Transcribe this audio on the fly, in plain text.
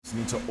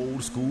Listening to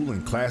old school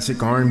and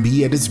classic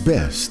R&B at its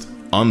best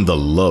on The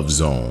Love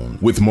Zone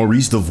with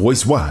Maurice the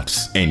Voice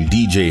Watts and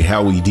DJ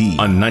Howie D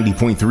on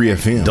 90.3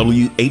 FM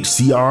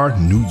WHCR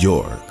New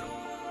York.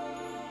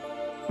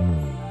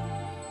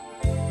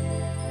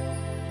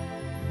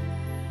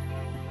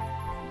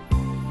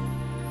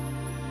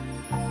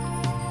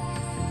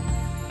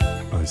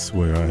 I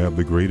swear I have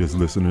the greatest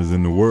listeners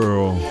in the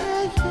world.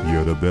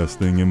 You're the best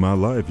thing in my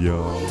life,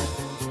 y'all.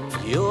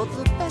 You're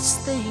the best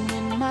thing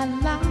in my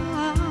life.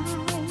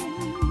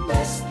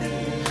 Best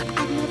thing.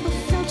 I never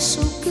felt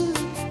so good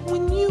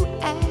when you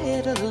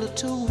add a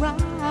little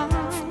rhyme.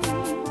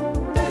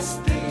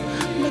 Best thing.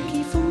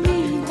 Lucky for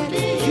me that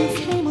you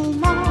came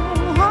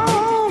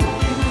along.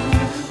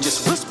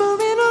 Just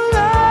whispering a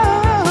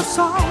love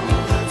song.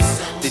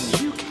 Then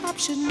you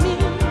captured me.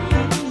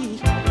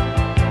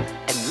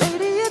 And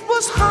lady, it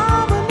was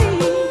harmony.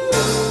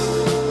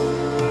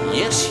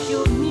 Yes,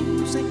 your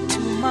music to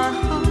my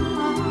heart.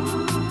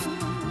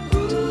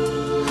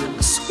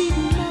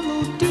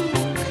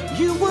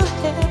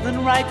 Heaven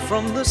right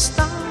from the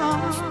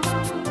start.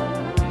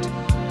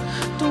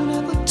 Don't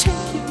ever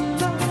take your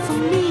love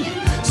from me.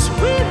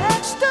 Sweet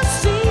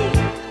ecstasy,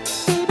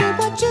 baby,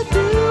 what you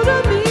do to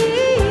me.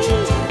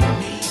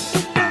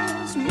 It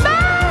was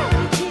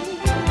magic.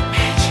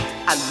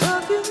 I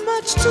love you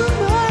much too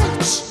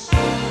much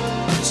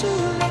to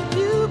let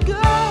you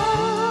go.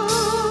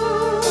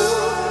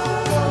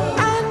 I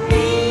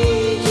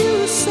need you,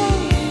 say,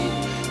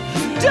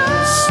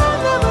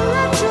 don't ever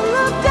let your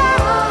love down.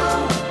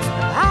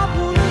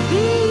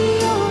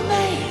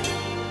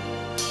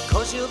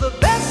 You're the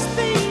best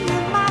thing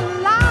in my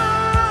life.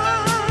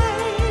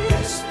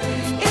 Best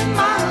thing in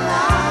my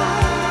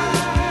life.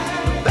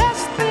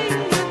 Best thing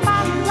in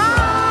my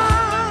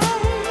life.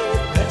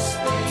 Best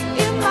thing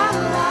in my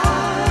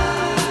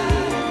life.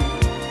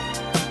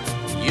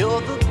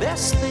 You're the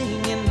best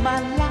thing in my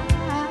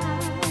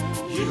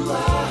life. You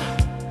are.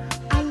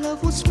 I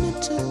love what's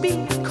meant to be,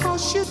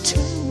 'cause you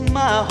turn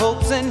my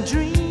hopes and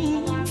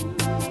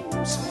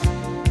dreams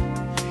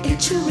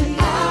into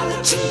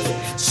reality.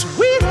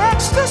 Sweet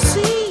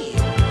ecstasy,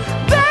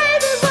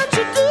 baby, what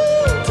you do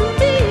to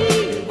me.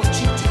 What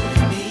you do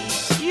to me.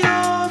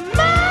 You're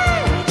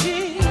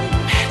magic,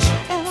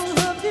 and I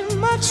love you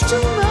much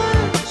too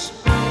much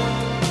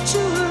to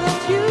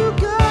let you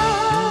go.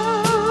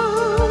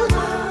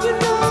 You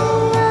know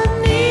I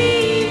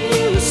need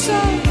you,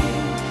 say,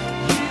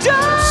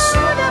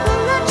 don't ever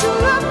let your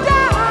love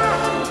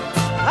down.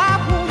 I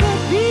wanna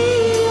be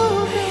your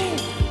man,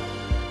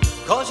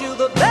 'cause you're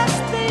the best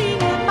thing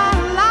in my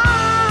life.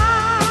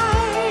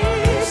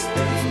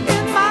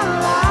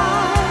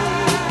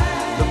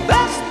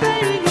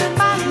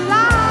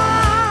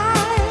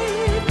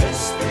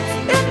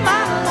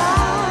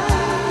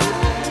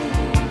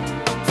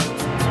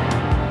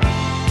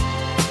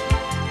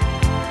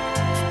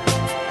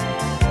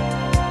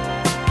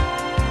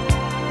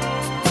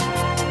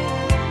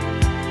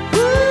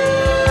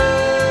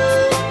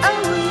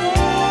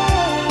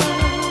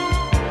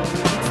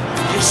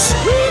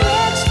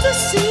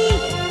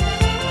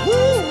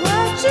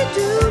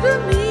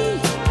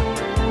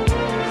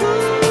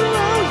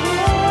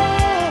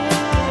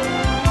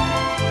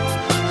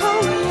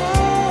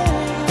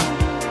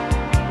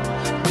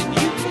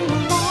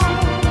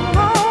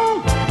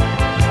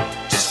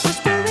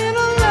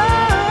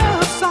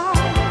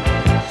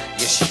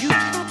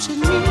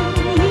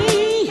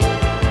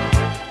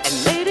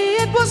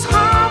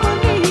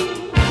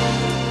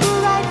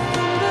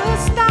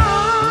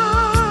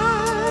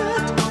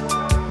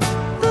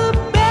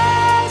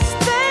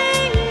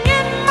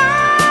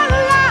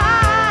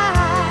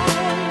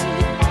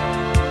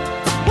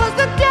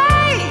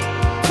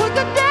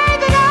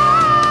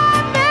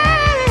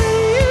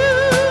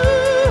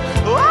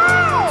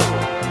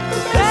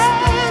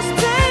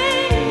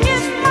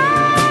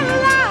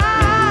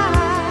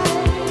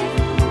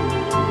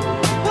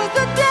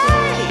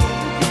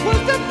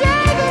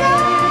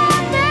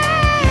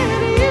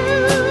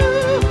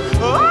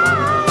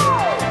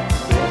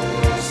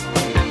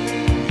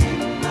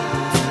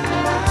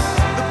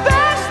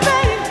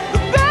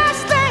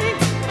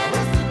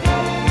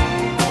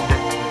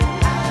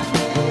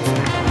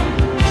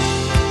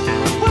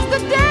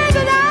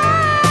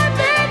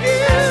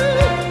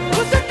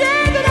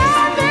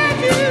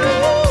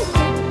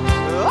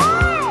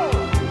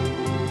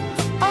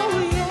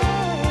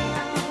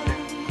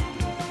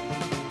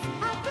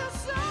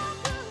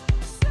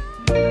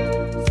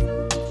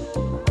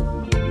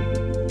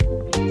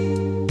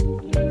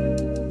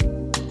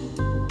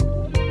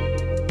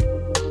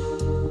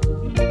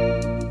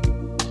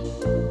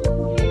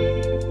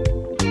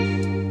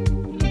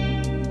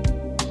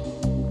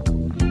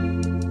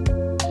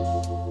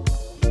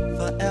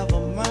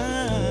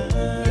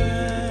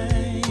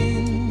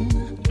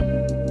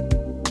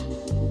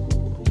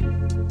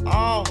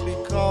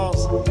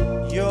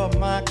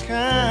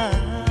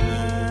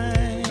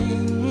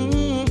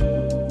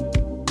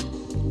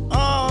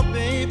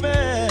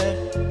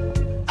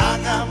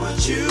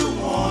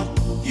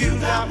 You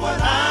got what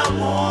I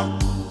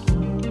want.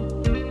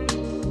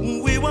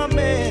 We were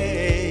made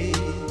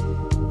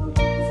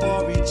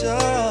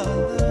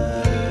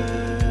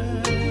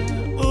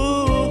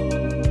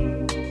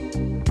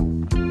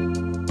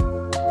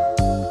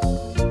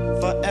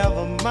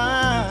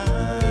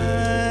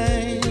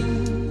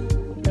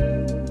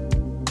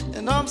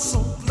so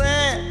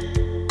glad,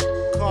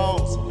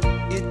 'cause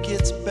it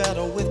gets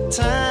better with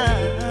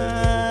time.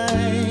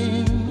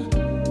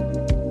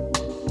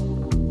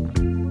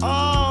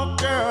 Oh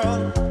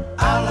girl,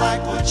 I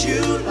like what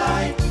you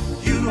like,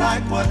 you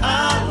like what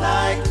I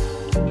like.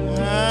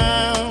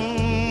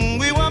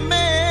 We were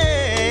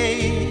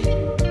made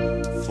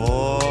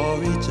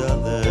for each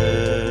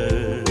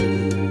other.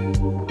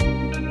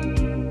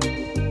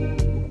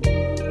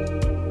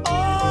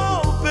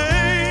 Oh baby,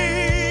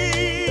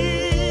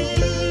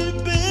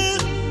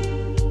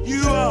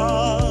 you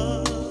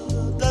are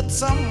that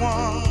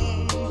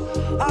someone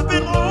I've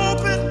been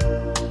hoping,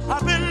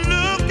 I've been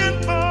looking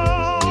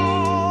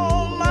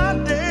for my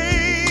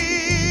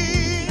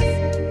days.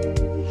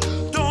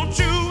 Don't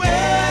you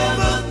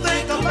ever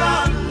think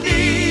about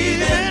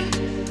leaving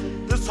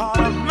this heart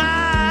of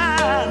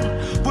mine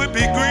would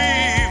be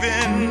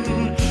grieving.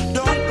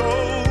 Don't go,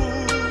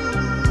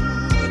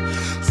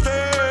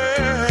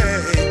 stay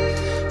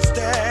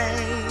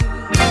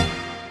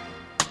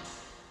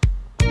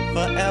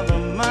forever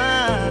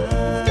mine.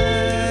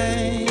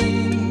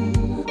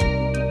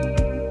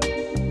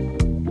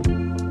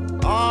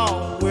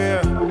 Oh,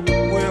 we're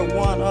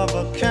one of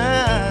a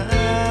kind.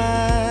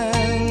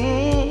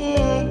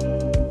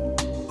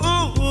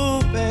 Ooh,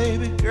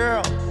 baby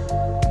girl,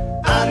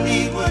 I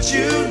need what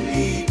you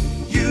need,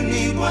 you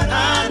need what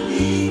I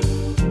need.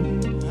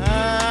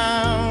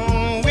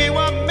 We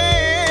were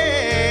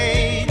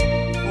made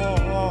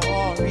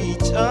for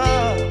each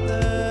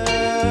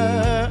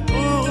other.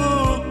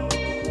 Ooh,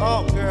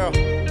 oh girl.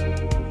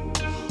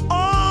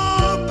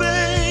 Oh baby,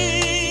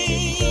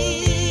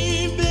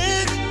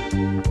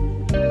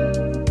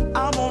 I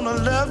wanna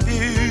love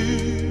you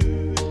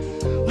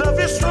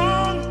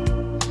strong,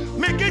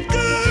 make it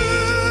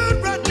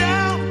good right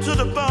down to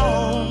the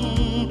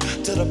bone,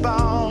 to the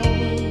bone.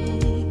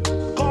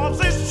 'Cause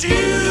it's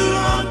you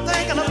I'm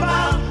thinking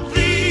about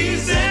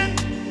pleasing,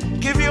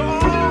 give you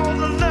all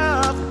the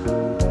love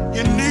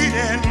you need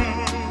and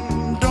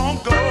don't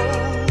go.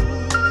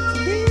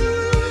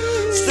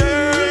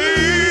 Stay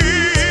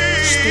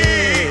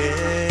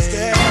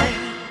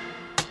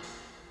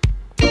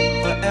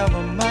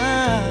forever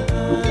mine.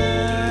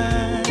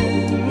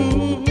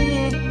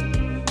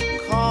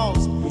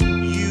 'Cause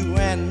you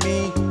and me,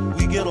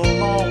 we get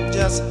along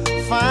just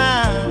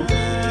fine.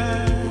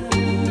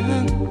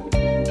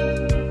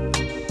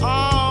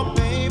 Oh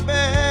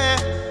baby,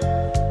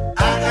 I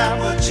got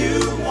what you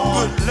want,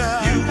 good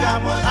love. You got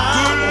what I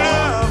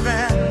want,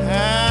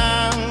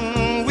 and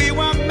we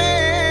were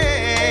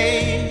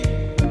made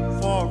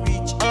for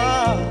each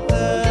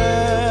other.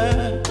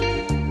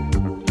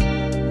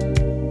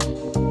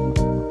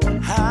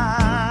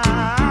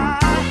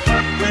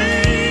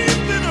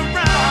 We've been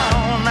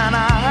around, and I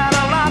had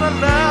a lot of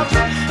love,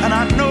 and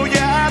I know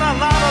you had a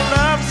lot of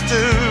loves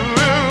too.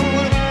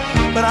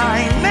 But I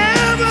ain't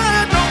never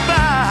had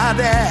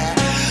nobody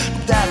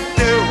that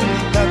do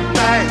the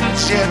things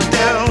you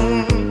do.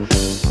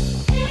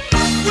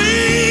 We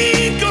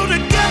go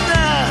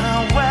together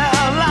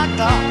well like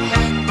the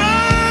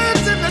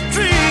birds in the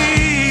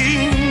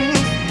trees.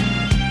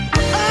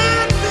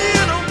 I'd be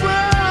in a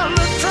world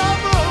of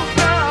trouble,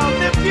 girl,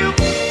 if you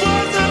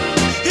wasn't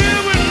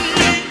here with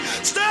me.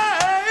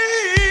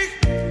 Stay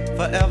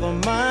forever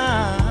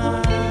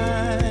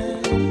mine.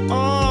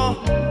 Oh,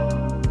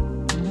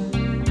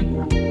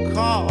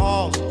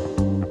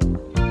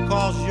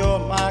 'cause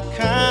you're my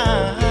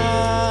kind.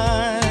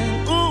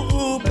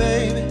 Ooh,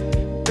 baby,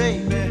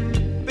 baby,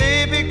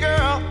 baby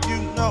girl, you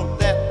know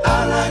that I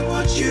like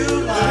what you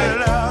like,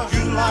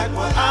 you like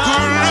what I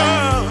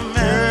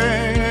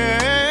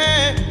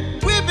like.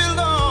 We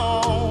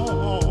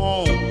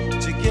belong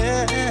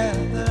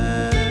together.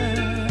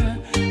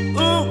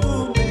 Ooh,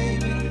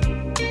 baby,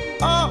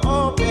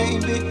 oh,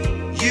 baby,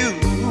 you.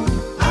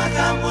 I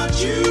got what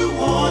you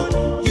want,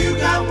 you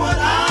got what I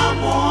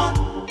want,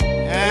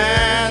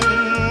 and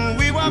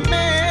we were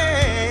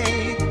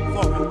made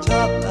for each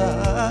other,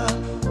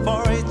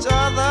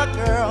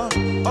 girl.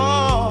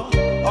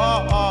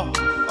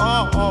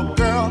 Oh,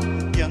 girl,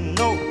 you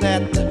know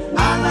that I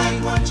like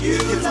what you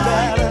like,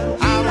 better.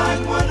 I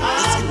like what I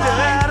like.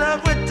 Better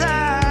with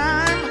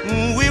time.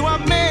 We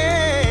were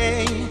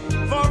made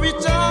for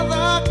each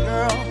other,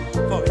 girl,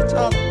 for each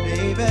other,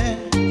 baby.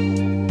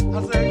 I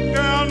said,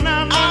 girl,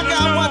 now I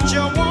got what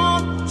you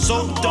want, so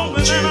don't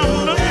you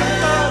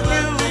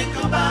ever think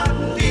about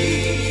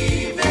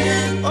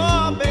leaving.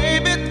 Oh,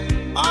 baby,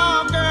 oh,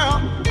 girl,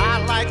 I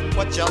like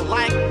what you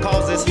like,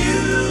 'cause it's you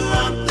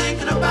I'm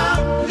thinking about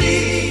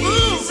pleasing.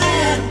 Ooh,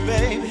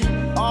 baby,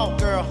 oh,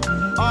 girl,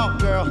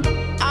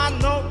 I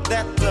know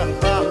that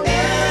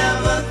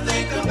ever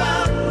think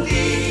about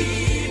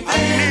leaving. I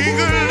need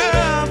good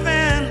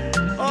loving,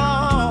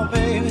 oh,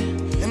 baby,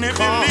 and if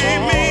you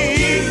leave me,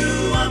 you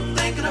I'm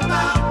thinking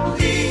about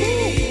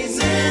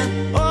pleasing.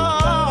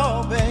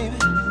 Oh, baby,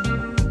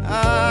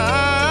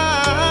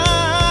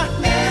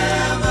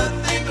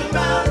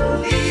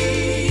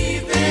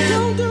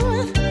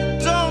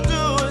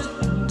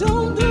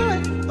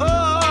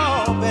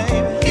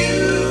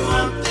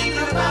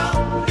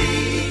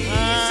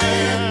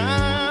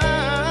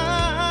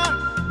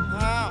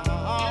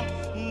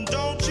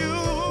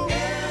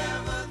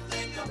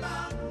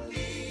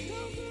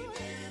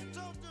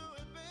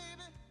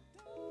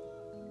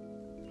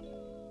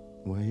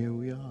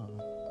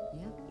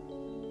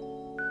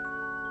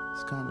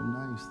 It's kind of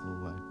nice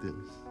though, like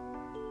this.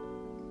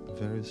 A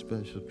very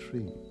special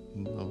treat,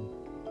 you know.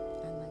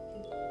 I like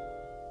it.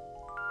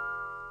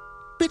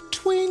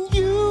 Between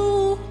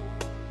you,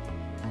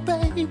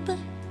 baby,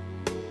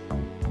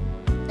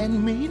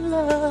 and me,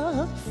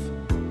 love,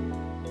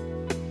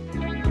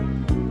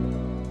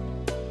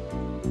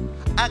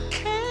 I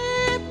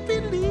can't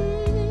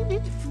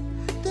believe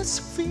this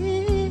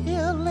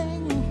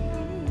feeling.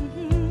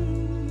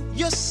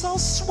 You're so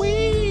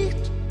sweet,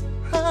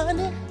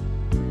 honey,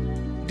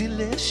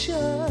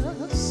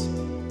 delicious.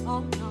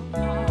 Oh,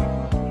 no.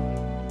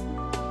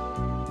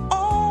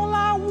 All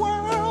our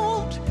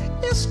world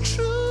is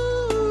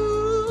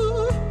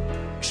true,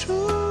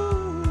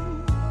 true.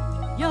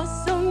 You're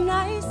so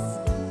nice,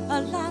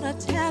 a lot of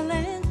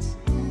talent.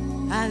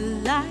 I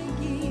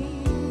like it.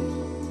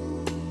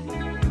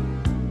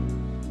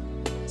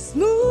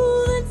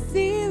 Smooth and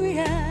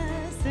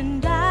serious,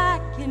 and I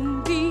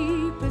can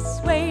be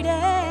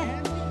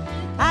persuaded.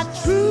 I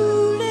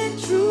truly,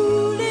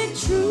 truly,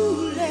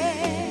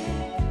 truly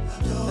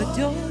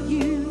adore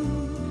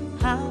you.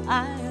 How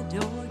I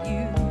adore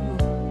you.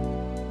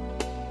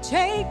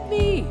 Take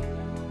me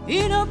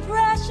in a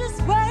precious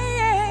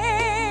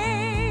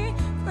way,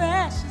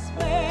 precious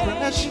way.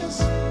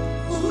 Precious.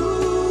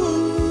 Ooh.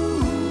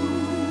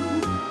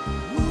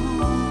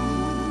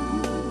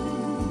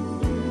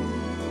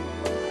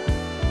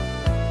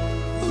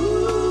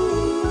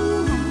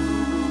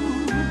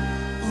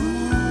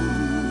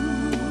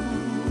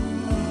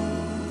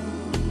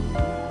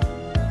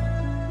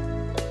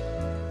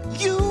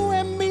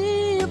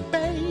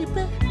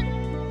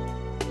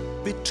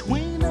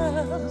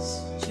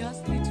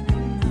 Just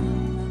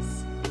between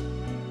us,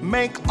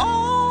 make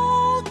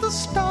all the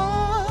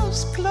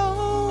stars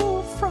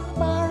glow from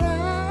our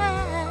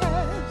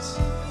eyes.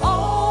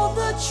 all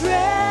the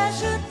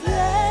treasured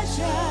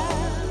pleasure,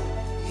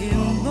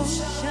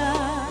 emotions,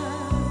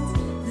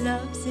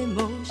 love's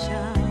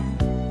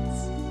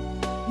emotions,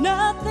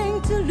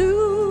 nothing to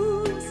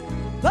lose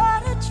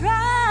but a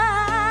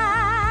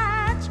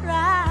try,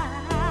 try.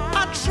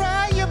 I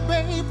try you,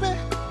 baby.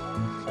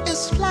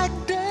 It's like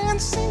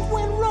dancing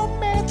when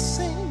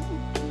romancing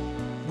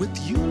with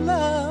you,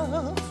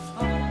 love.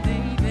 Oh,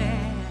 baby,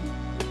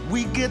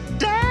 we get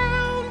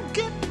down,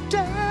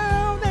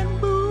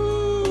 and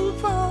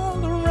move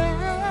all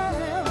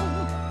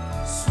around.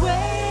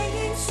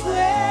 swaying,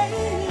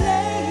 swaying,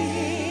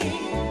 lady,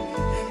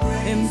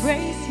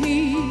 embrace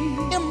me,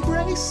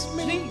 Embrace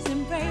me. please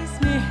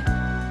embrace me.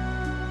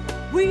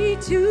 We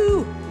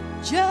two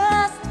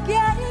just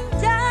getting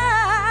down.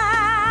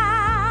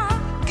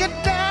 Get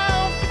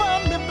down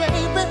for me,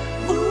 baby.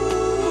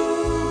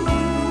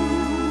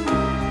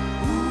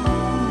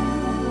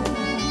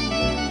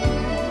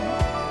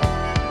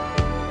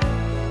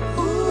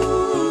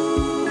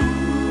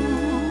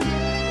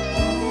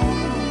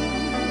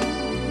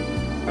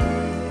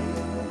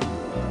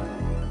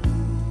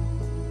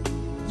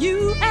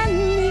 You and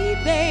me,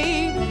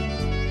 baby,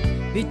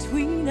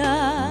 between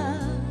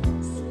us,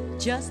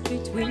 just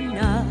between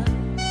us,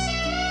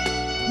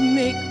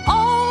 make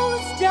all the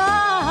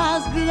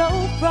stars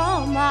glow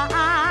from our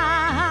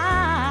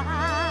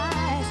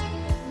eyes.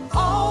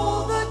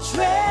 All the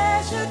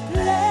treasured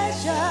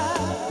pleasure,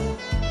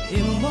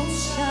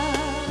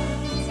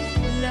 emotions,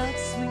 love,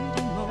 sweet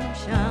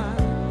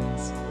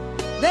emotions.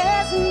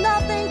 There's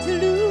nothing to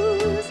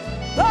lose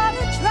but a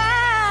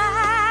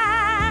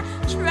try.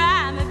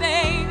 Try me,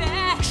 baby.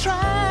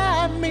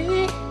 Try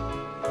me.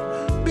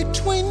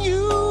 Between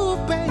you,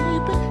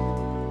 baby,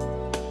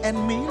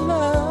 and me,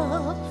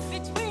 love.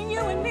 Between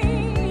you and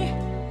me,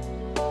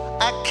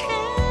 I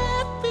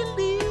can't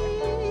believe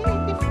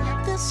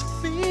this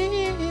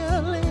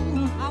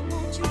feeling. I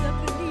want you to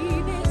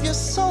believe it. You're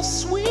so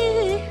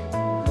sweet,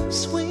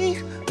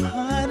 sweet,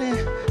 honey,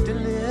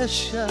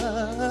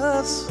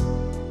 delicious.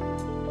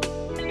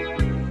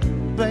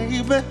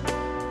 Baby,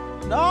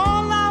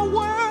 all our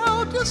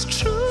world is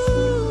true.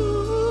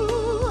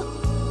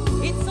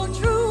 It's so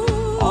true.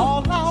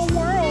 All our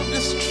world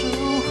is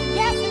true.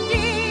 Yes,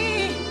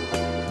 indeed.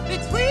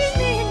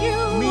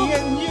 Between Me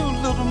and you,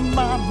 little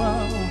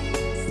mama.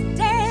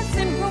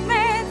 dancing,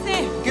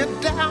 romancing. Get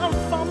down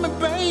for me,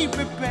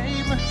 baby,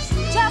 baby.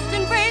 Just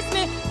embrace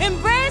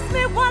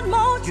me one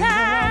more You know I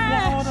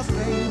time. want to,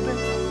 baby.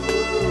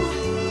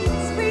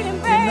 Sweet You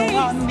embrace. know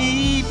I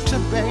need to,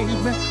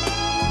 baby.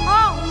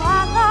 Oh,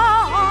 my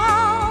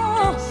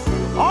Lord.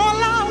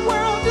 All our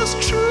world is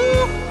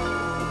true.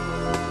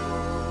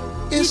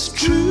 It's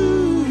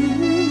true.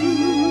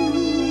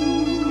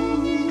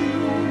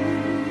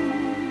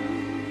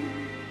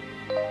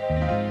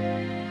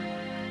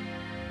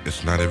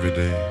 It's not every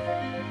day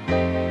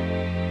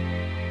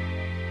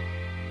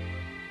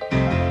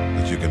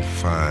that you can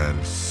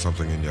find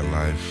something in your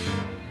life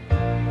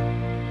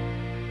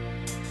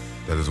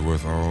that is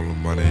worth all the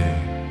money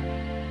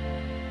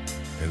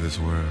in this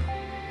world.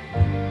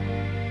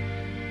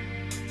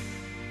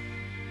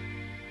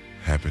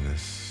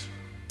 Happiness.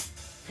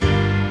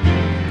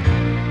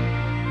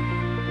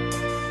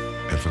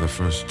 And for the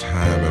first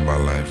time in my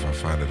life, I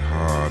find it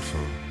hard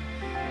for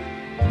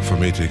for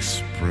me to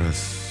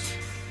express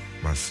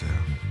myself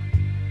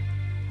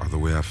or the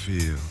way I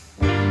feel.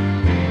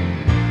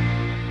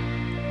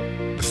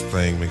 This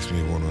thing makes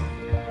me wanna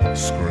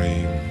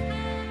scream,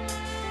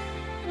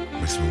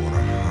 makes me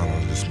wanna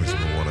holler, this makes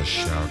me wanna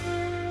shout.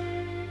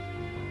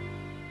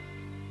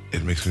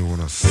 It makes me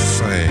wanna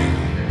sing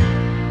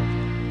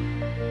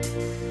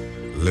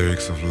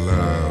lyrics of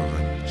love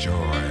and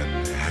joy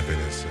and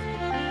happiness.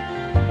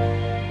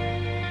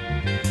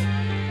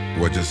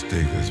 Well, just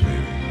dig this,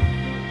 baby.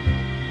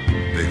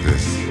 Dig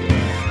this.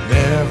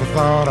 Never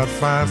thought I'd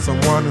find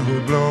someone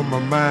who'd blow my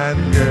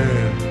mind,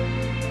 girl,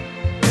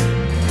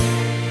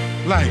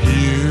 like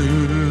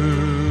you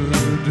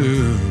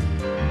do.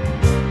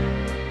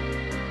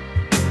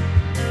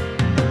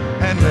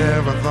 And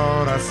never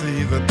thought I'd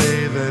see the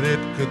day that it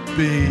could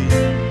be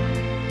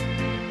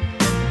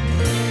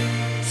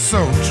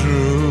so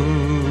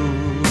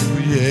true,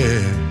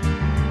 yeah.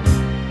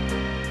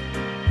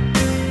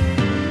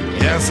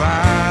 Yes, I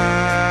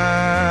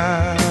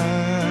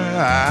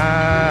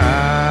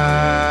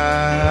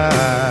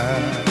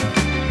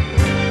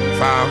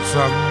found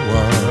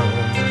someone,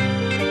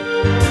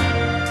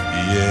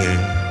 yeah,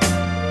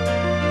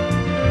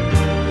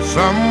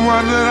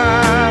 someone that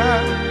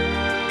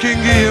I can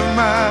give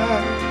my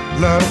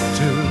love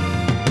to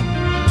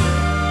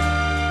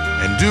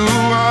and do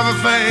all the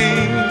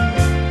things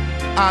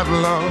I've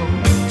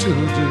longed to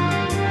do.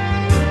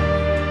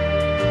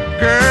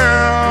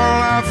 Girl,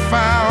 I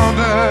found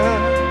her.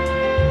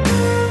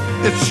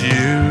 It's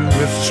you,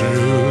 it's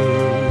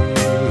true.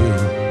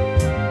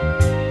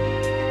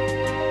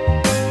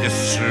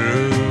 It's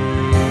true.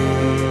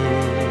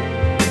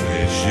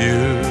 It's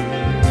you.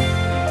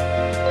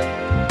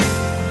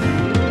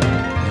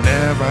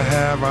 Never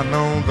have I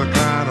known the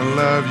kind of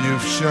love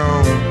you've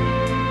shown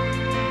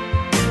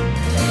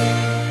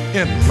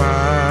in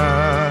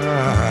my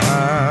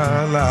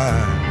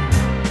life.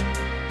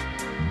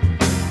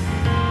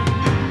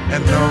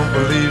 And don't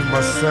believe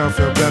myself,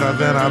 you're better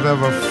than I've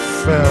ever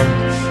felt.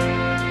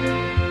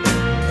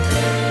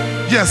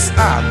 Yes,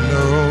 I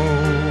know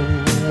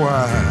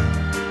why.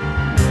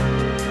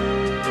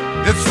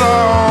 It's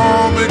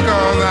all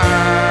because I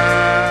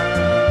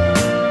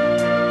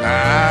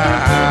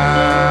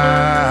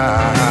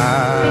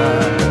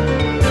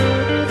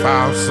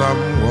found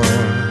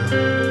someone,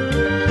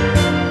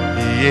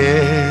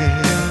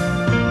 yeah,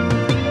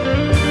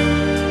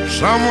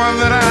 someone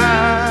that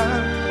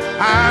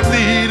I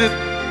needed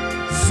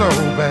so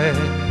bad.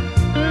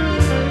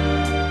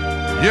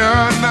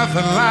 You're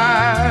nothing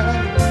like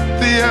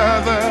the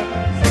others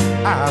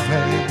I've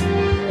had.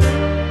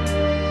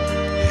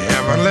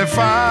 Heavenly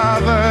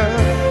Father,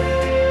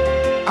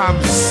 I'm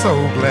so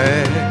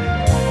glad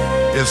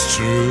it's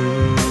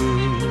true.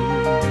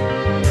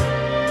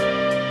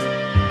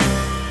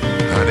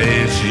 Honey,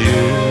 it's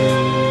you.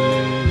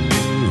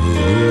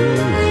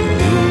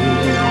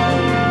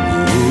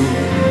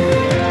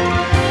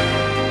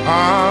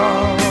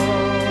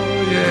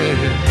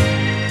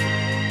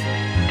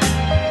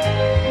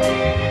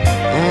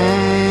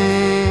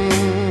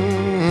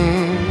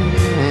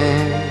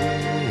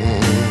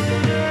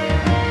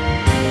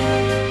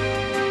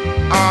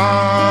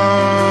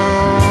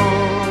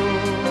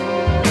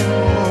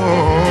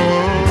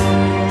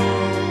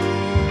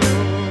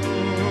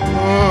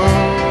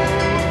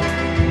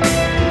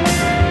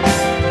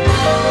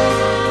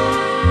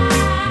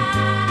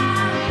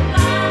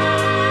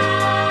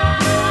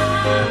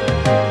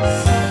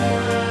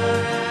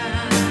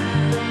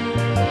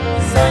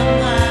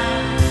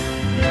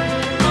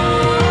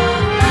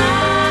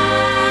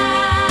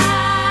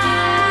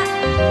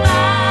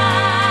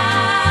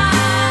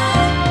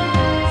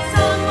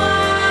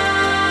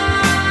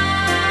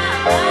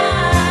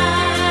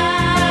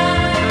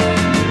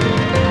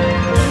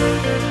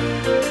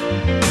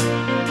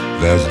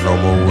 There's no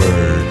more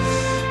words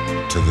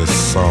to this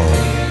song,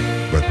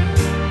 but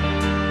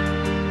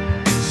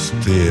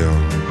still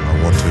I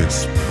want to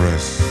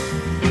express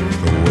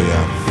the way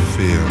I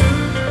feel.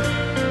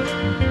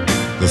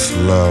 This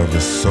love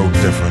is so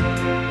different,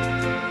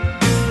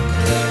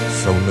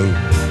 so new.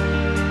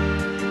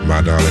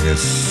 My darling,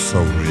 it's so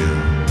real.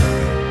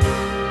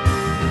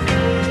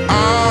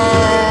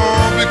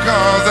 All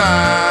because I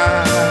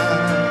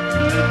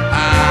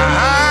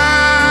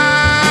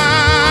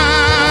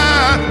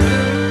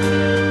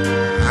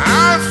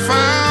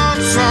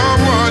found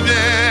someone,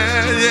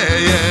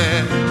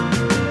 yeah.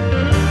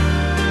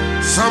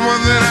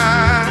 Someone that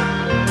I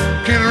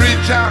can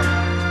reach out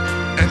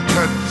and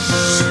touch.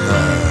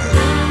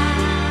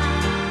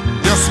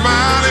 Your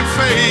smiling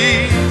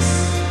face,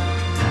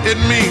 it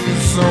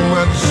means so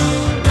much.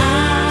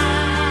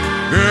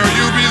 Girl,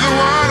 you'll be the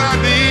one I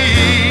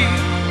need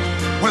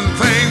when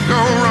things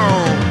go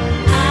wrong.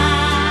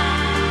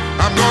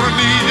 I'm gonna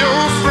need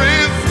your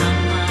strength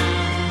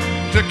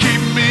to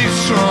keep me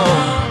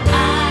strong.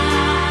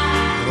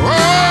 Oh,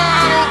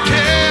 I don't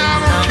care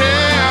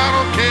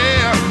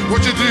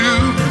what you do.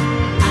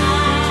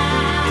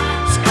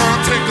 It's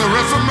gonna take the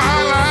rest of my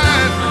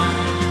life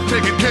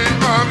taking care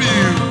of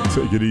you.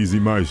 Take it easy,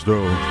 Maestro.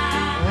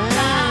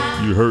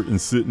 You hurting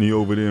Sydney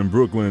over there in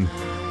Brooklyn.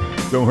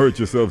 Don't hurt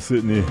yourself,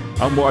 Sydney.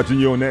 I'm watching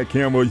you on that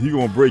camera. You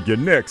gonna break your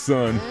neck,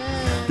 son.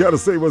 Gotta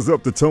say what's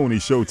up to Tony,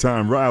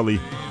 Showtime Riley.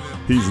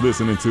 He's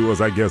listening to us,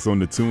 I guess, on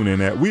the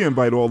TuneIn app. We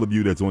invite all of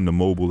you that's on the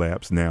mobile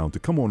apps now to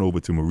come on over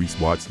to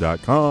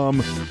MauriceWatts.com.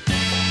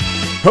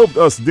 Help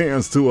us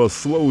dance to a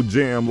slow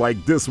jam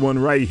like this one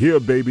right here,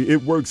 baby.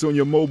 It works on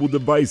your mobile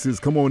devices.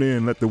 Come on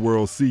in, let the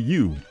world see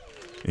you,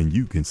 and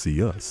you can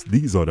see us.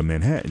 These are the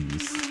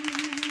Manhattans.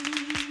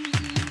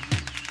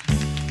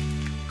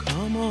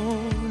 Come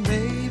on,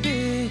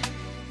 baby.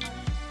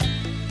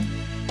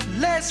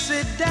 Let's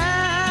sit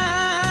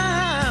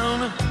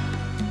down.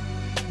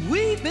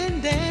 We've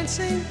been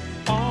dancing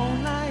all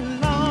night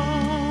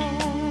long.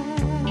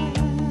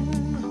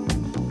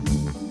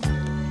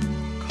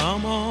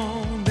 Come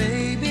on,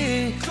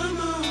 baby. Come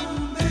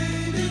on,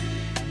 baby.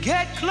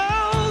 Get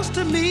close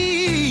to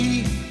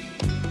me.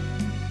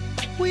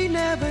 We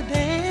never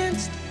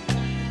danced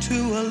to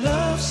a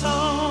love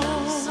song.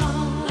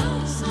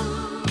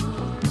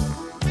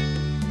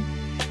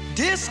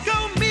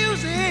 Disco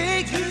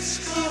music.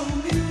 Disco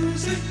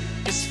music.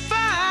 It's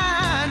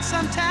fine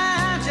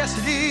sometimes, yes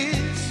it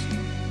is.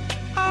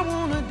 I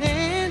wanna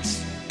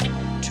dance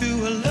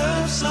to a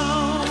love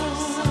song.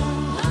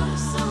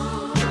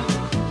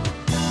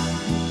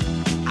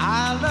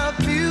 I love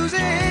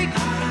music.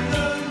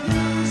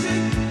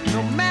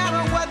 No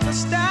matter what the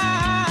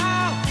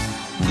style.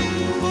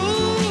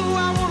 Ooh,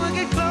 I wanna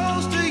get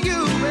close to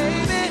you,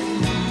 baby,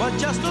 for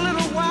just a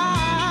little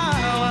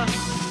while.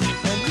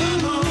 And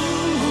come on,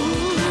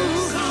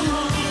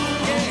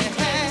 yeah.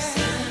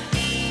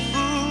 Ooh,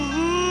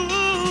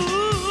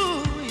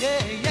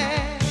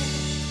 yeah.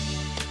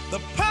 The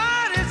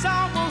party's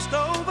almost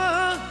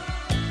over.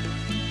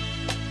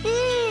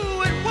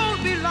 Ooh, it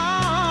won't be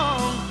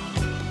long.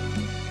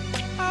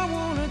 I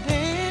wanna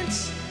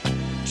dance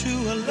to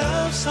a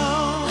love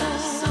song.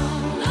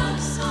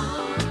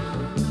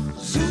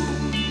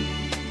 Zoom.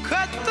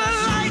 Cut the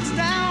lights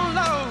down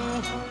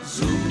low.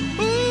 Zoom.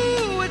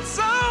 Ooh, it's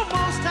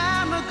almost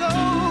time to go.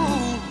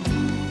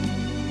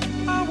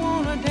 I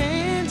wanna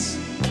dance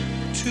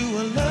to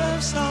a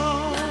love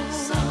song.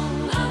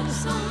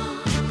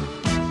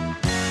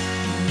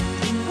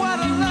 What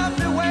a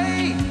lovely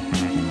way.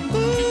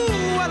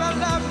 Ooh, what a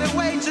lovely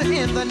way to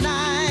end the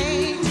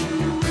night.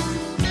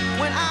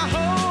 When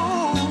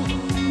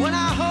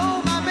I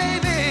hold my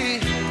baby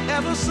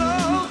ever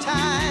so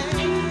tight.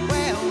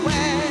 Well.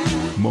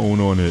 Moan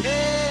on it.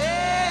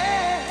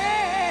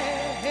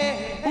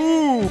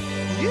 Ooh.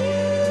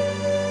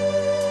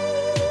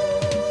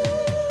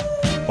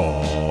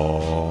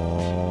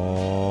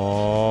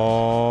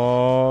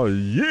 Oh,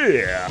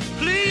 yeah.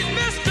 Please,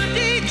 Mr.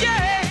 DJ.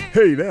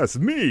 Hey, that's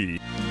me.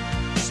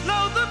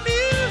 Slow the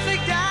music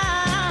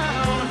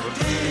down.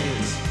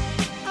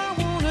 I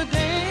wanna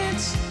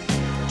dance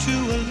to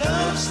a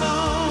love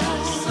song.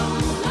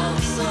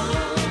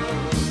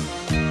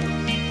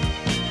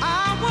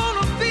 I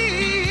wanna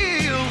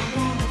feel.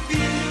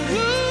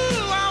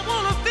 Ooh, I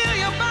wanna feel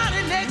your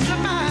body next to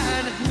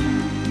mine.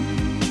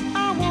 I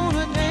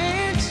wanna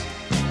dance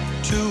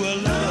to a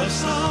love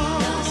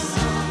song.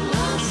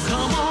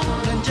 Come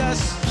on and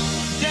just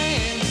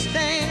dance.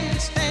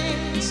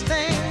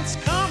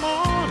 Come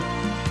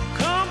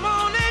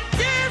on and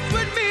dance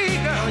with me,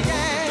 girl,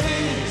 yeah.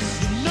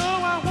 You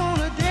know I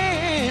wanna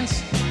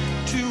dance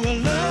to a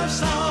love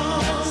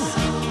song.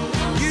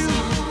 You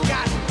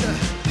got to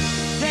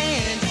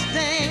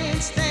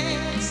dance.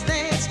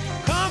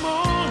 Come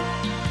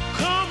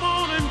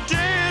on and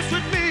dance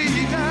with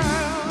me,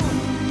 girl.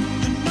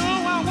 You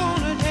know I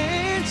wanna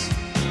dance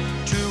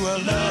to a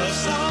love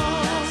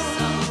song.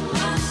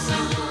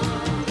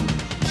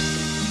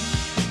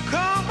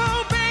 Come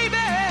on, baby.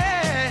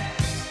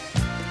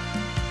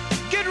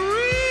 Get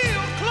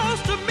real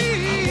close to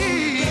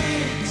me.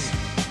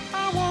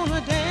 I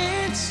wanna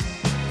dance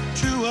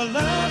to a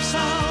love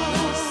song.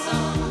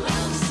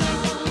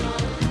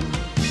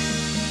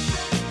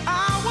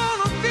 I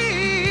wanna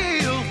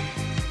feel.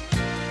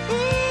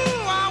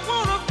 Ooh, I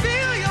wanna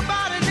feel your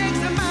body next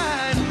to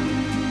mine.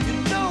 You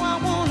know I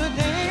wanna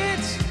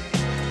dance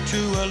to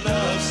a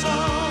love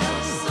song.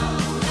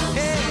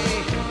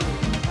 Hey.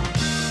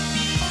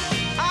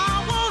 I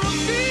wanna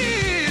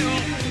feel.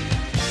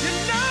 You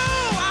know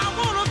I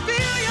wanna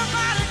feel your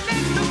body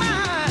next to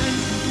mine.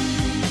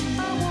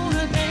 I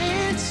wanna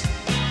dance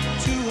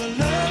to a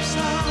love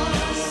song.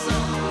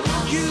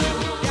 You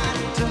got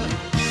to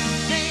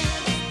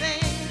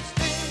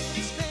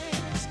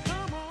dance.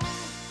 Come on.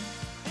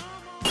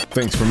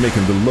 Thanks for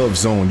making the Love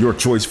Zone your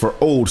choice for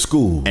old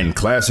school and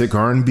classic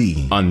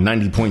R&B on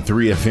 90.3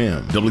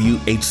 FM,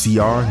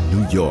 WHCR,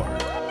 New York.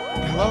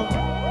 Hello?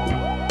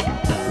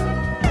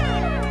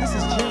 This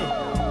is Jay.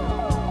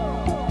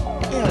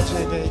 Yeah,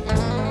 Jay, babe.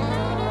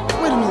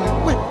 Wait a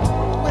minute. Wait,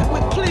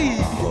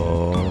 please.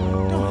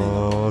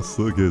 Oh,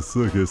 suck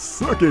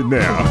it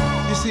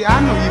now. You see, I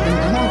know you've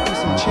been going through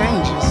some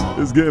changes.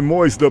 It's getting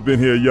moist up in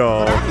here,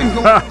 y'all. I've been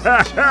going through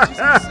some changes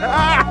myself.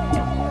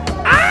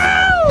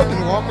 I've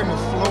been walking the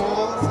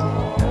floors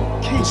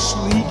and can't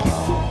sleep.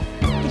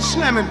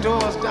 slamming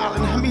doors,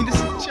 darling. I mean, this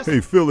is just... Hey,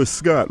 Phyllis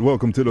Scott,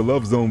 welcome to the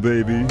Love Zone,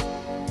 baby.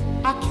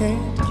 I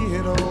can't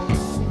get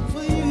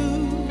over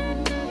you.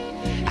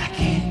 I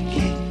can't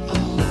get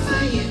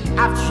over you.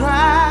 I've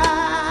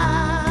tried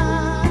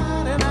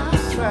and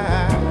I've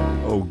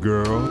tried. Oh,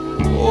 girl.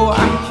 Oh,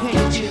 I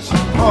can't just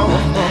off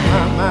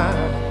my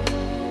mind.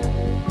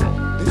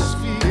 This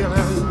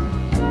feeling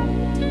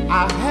I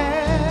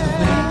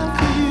have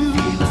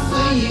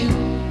for you.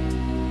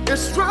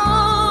 It's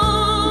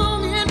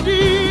strong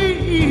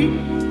indeed,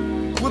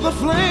 with a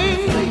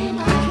flame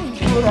I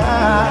can't put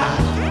out.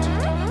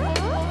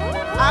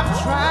 I've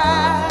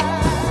tried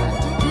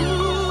to do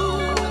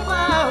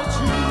without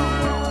you.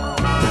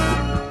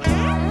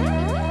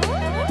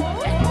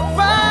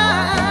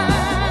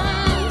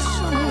 Find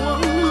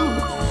someone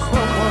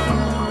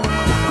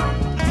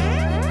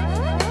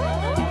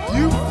new,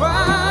 you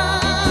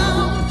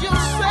found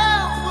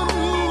yourself a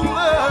new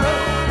love,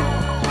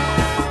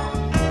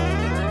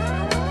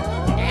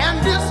 and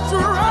it's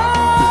driving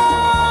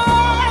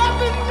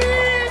me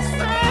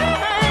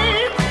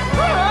insane.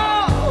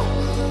 Oh,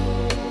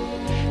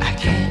 I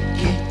can't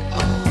get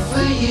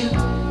over you.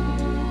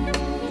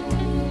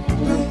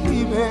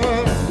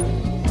 baby,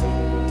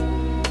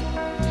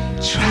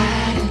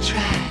 Tried and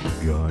tried.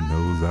 God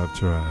knows I've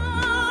tried.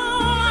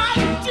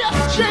 I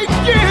just can't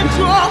get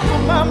you off of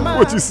my mind.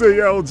 What you say,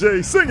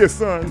 LJ? Sing it,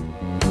 son.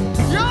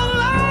 Your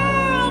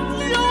love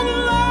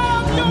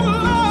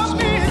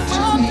means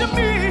more to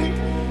me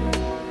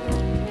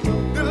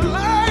than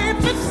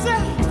life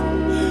itself.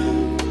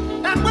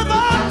 And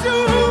without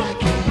you,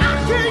 I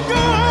can't go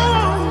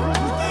on.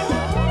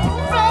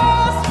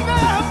 There's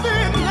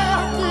nothing I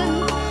can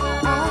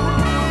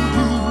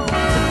do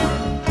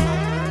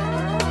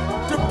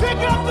to pick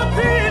up the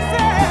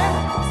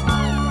pieces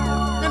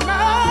in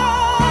my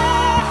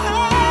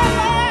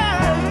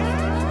life.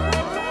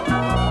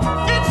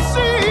 It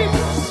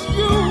seems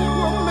you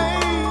were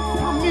made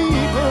for me,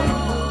 baby.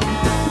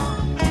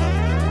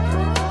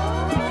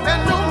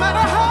 And no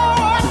matter how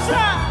I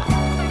try,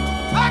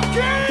 I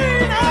can't.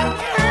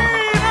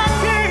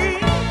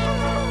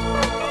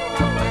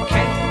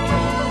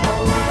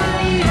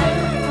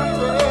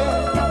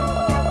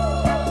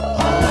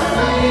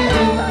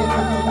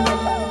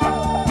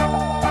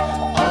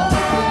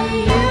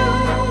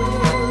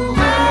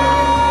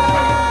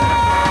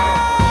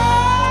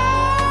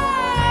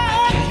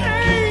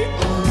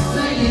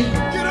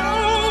 Get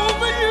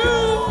over you.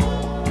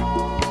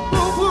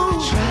 Woo-woo.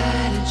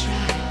 Tried and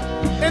tried.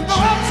 And though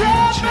I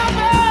tried my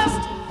best,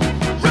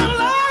 your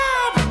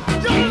love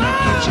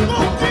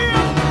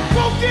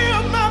won't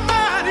give my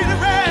mind any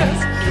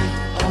rest.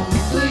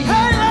 Over you.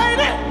 Hey,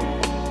 lady,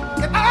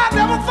 and I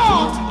never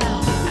thought,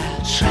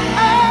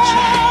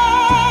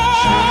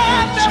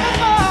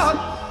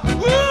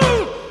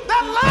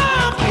 that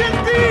love can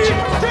be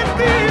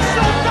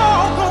so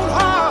doggone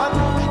hard.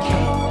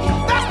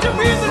 That's the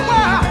reason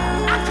why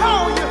I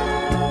call you.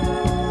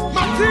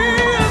 My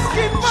tears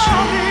keep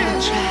falling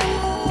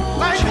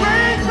like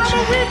rain from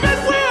a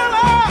weeping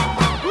willow.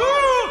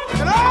 Ooh,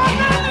 and all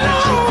night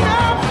long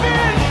I've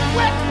been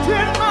wet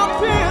in my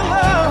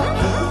pillow,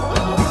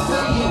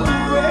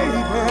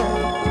 baby.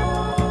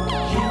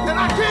 And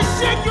I can't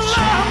shake your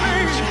love,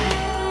 baby.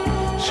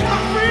 My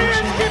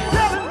friends keep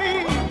telling me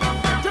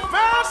to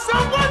find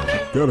someone new.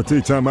 Gotta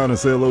take time out and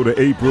say hello to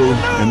April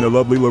and the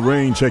lovely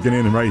Lorraine checking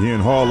in right here in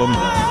Harlem.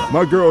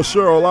 My girl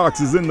Cheryl Ox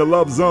is in the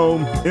Love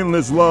Zone.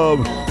 Endless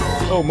love.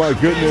 Oh my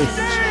goodness.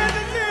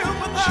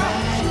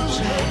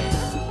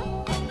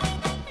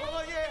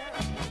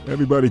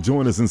 Everybody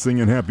join us in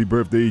singing happy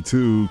birthday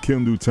to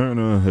Kendall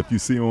Turner. If you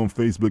see her on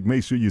Facebook,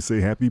 make sure you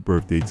say happy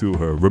birthday to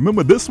her.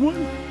 Remember this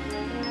one?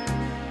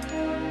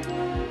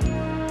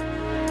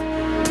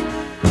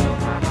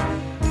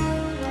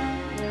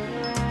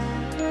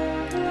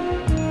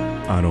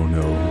 I don't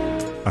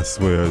know. I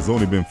swear, it's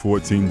only been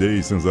 14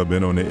 days since I've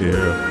been on the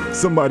air.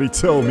 Somebody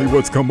tell me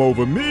what's come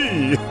over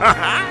me.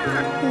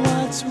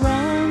 What's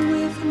wrong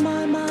with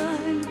my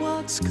mind?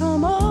 What's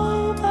come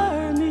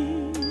over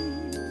me?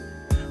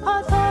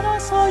 I thought I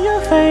saw your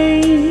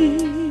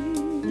face,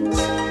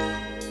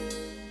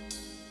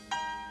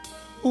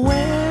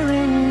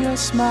 wearing your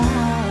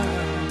smile,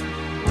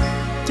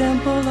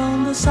 dimple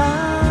on the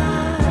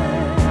side.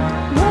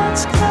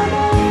 What's come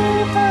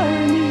over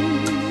me?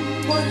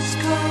 What's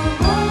come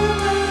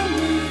over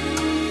me?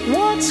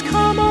 What's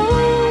come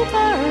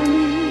over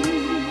me?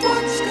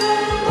 What's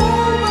come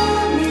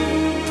over me?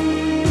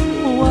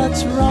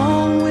 What's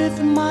wrong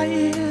with my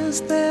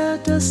ears? They're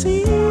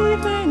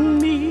deceiving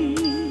me.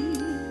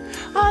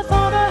 I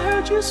thought I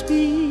heard you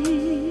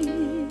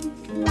speak,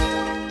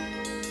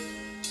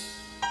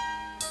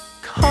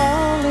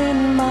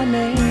 calling my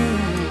name.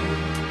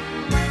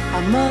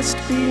 I must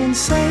be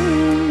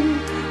insane.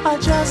 I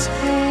just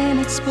can't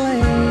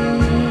explain.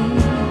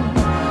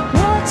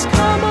 What's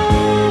come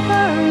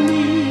over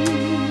me?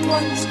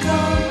 What's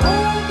come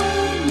over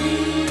me?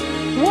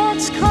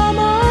 What's come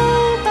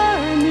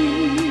over me?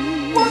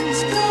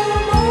 What's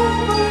come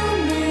over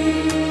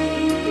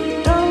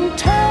me? Don't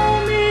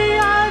tell me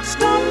I've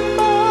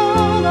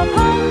stumbled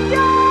upon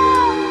your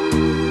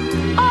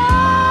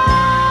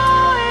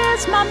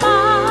my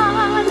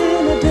mind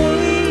in a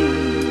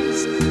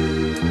daze.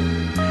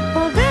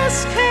 For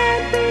this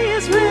can't be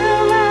as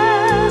real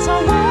as I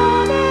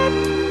wanted.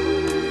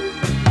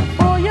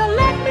 For you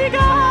let me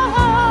go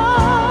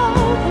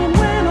and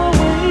went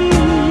away.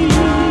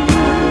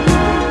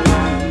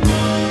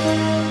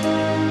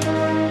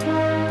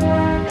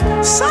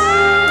 So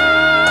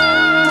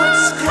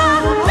what's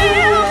kind of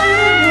feeling?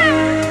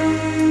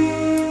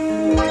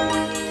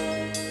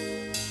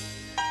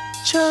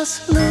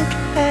 Just look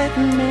at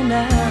me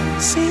now.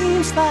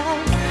 Seems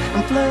like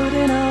I'm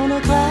floating on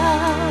a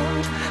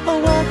cloud. Oh,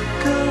 what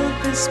could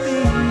this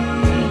be?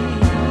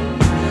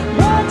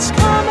 What's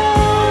come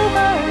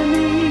over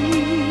me?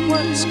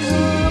 What's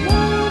come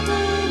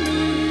over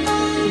me?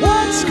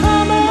 What's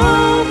come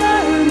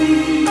over me?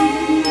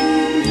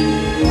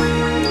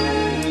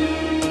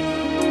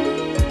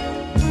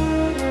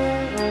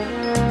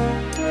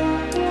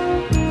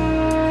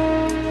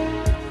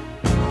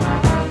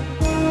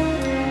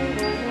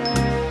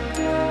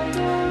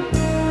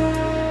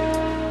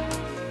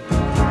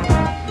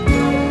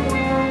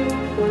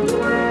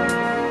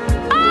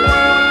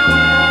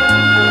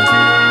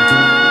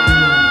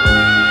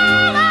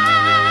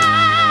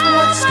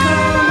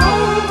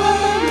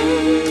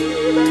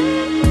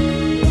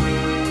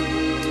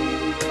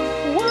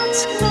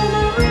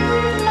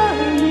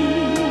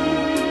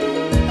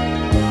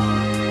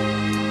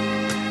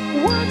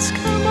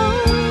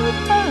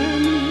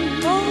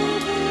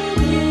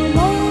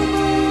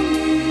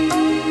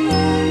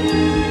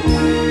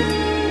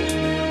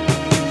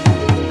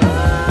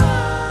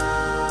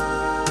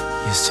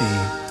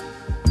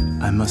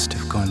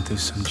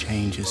 Some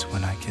changes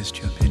when I kissed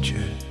your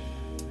picture.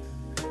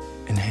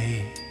 And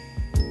hey,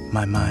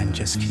 my mind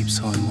just keeps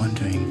on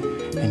wondering,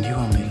 and you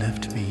only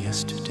left me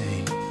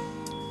yesterday.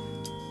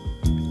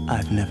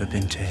 I've never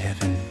been to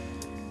heaven.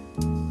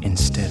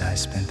 Instead, I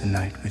spent the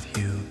night with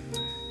you.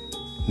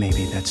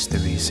 Maybe that's the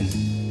reason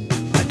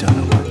I don't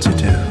know what to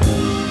do.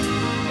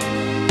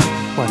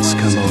 What's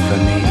come over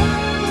me?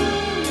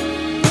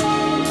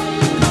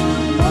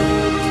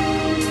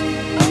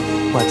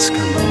 What's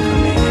come over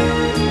me?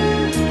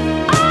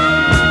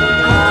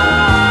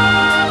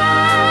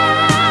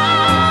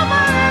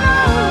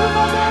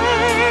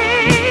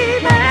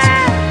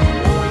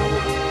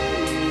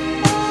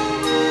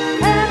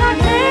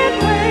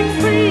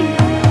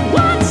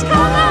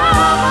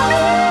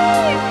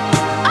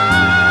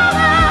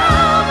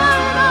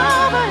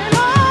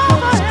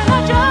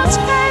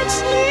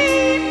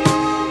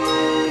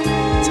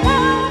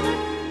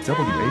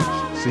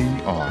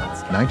 WHCR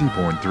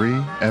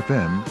 90.3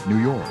 FM, New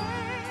York.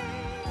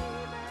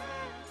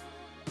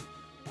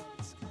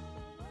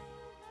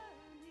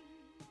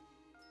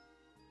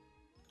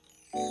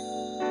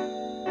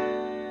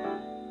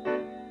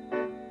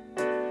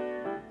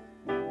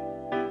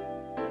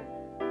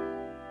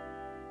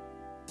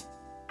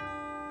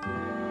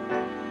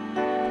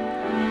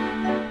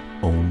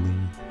 Only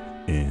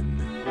in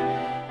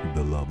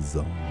the Love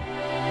Zone.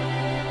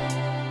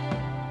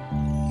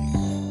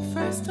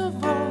 First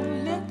of all,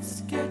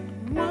 let's get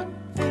one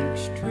thing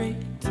straight.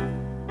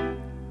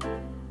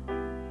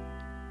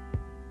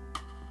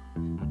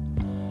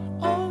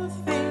 All the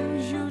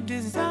things you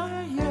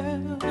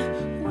desire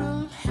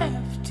will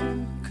have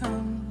to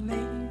come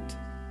late.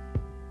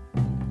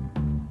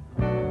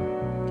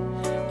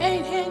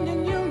 Ain't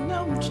handing you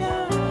no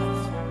job,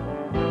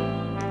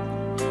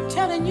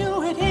 telling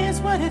you it is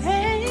what it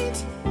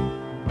ain't,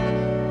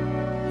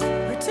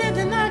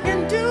 pretending I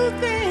can do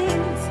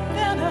things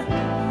better.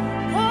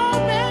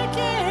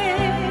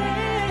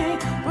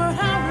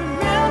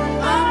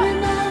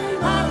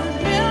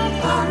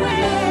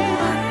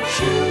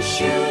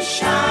 Shoe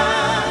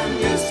shine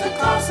used to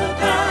cost a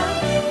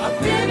dime. A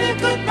penny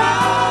could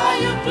buy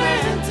you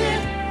plenty.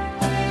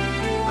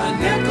 A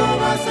nickel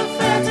was a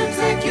fare to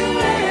take you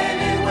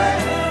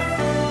anywhere.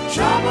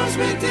 Troubles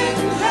we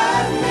didn't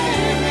have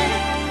many.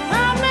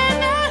 I may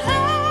not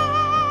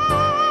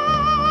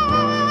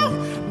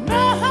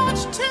have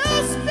much to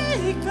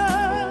speak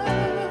of,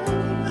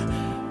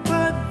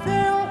 but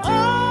there'll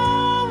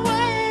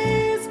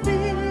always be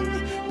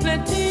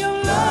plenty of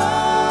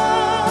love.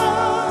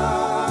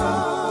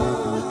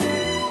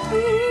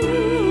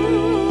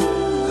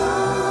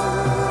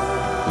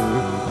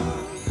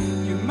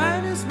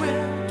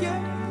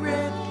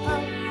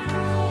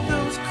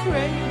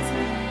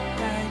 Crazy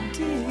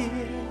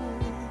ideas.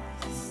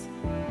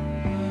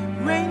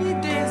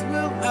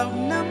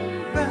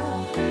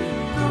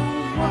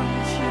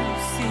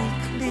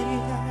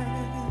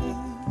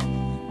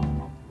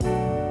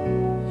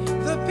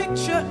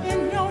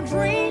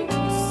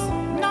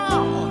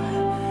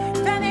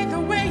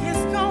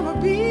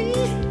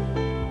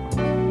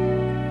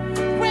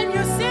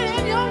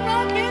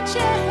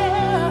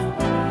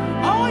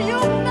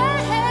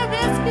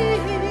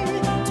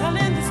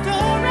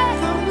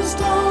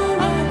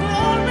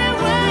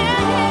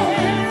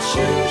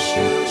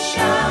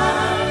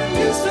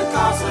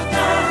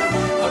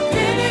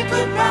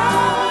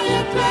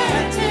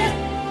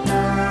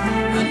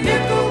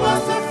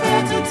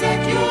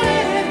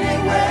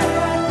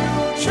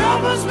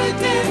 we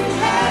didn't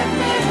have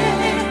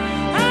many.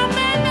 I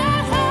may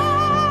not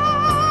have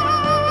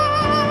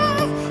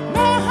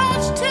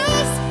much to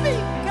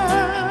speak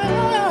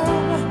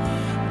of,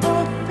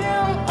 but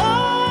there'll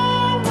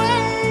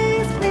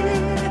always be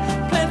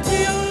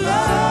plenty of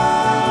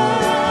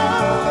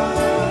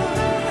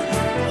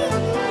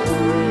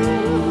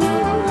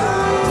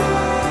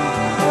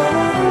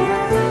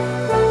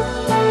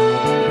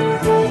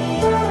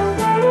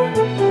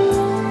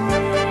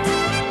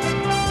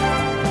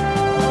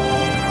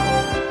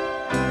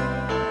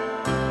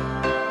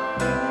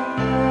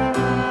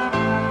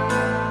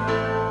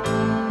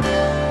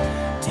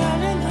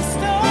telling the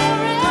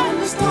story of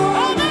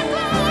the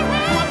glory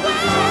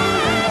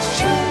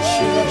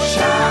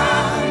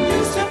shine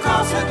used to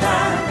cost a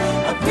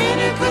dime. A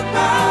penny could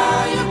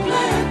buy you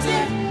plenty.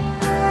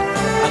 A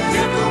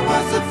nickel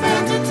was a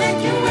fare to take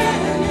you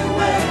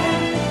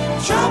anywhere.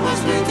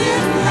 Troubles we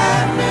didn't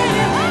have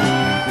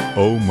many.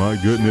 Oh my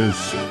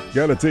goodness.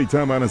 Gotta take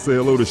time out and say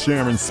hello to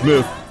Sharon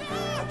Smith.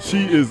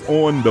 She is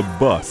on the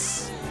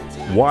bus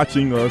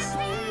watching us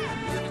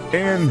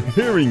and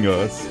hearing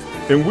us,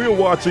 and we're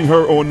watching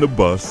her on the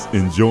bus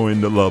enjoying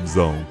the Love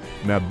Zone.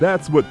 Now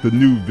that's what the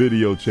new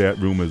video chat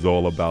room is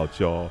all about,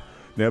 y'all.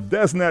 Now if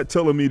that's not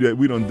telling me that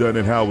we done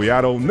it, Howie,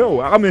 I don't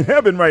know. I'm in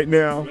heaven right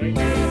now.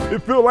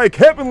 It feel like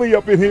heavenly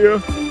up in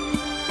here.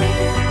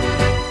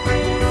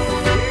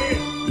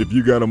 If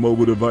you got a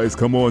mobile device,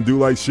 come on, do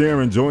like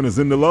Sharon. Join us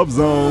in the Love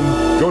Zone.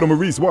 Go to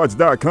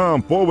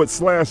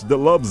MauriceWatts.com/The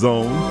Love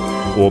Zone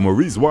or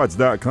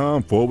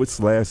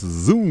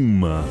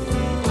MauriceWatts.com/Zoom.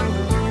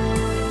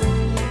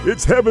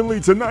 It's heavenly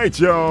tonight,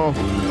 y'all.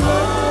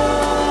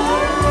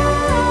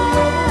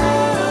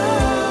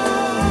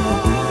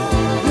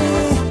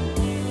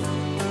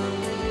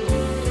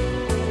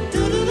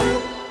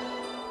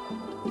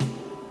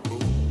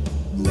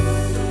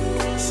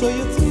 So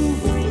you're through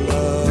with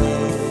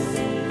love,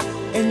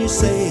 and you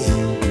say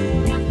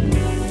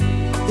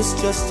it's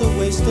just a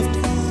waste of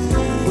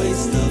time.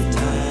 Waste of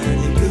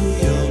time, you blew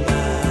your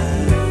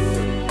mind.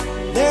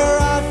 There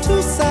are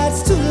two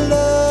sides to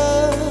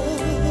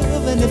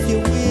love, and if you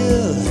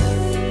will,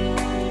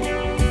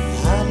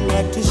 I'd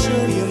like to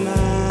show you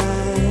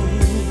mine.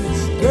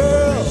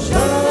 Girl,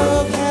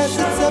 love has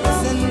its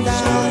ups and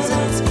downs.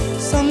 It's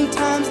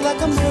sometimes like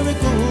a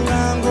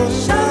merry-go-round,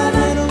 going round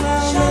and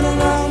around and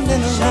around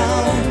and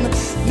around,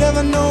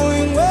 never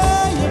knowing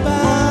where you're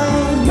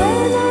bound.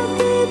 May not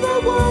be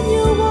the one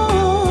you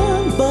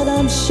want, but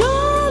I'm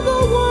sure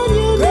the one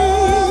you need.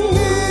 Girl,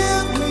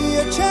 give me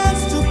a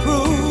chance to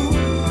prove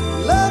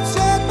love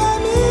shared by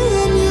me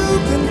and you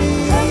can be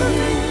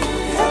heavenly,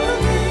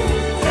 heavenly,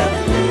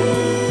 heavenly.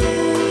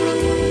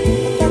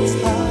 That's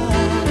how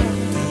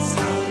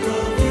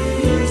love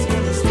is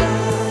when it's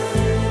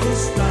right,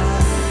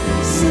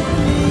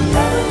 simply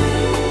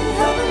heavenly,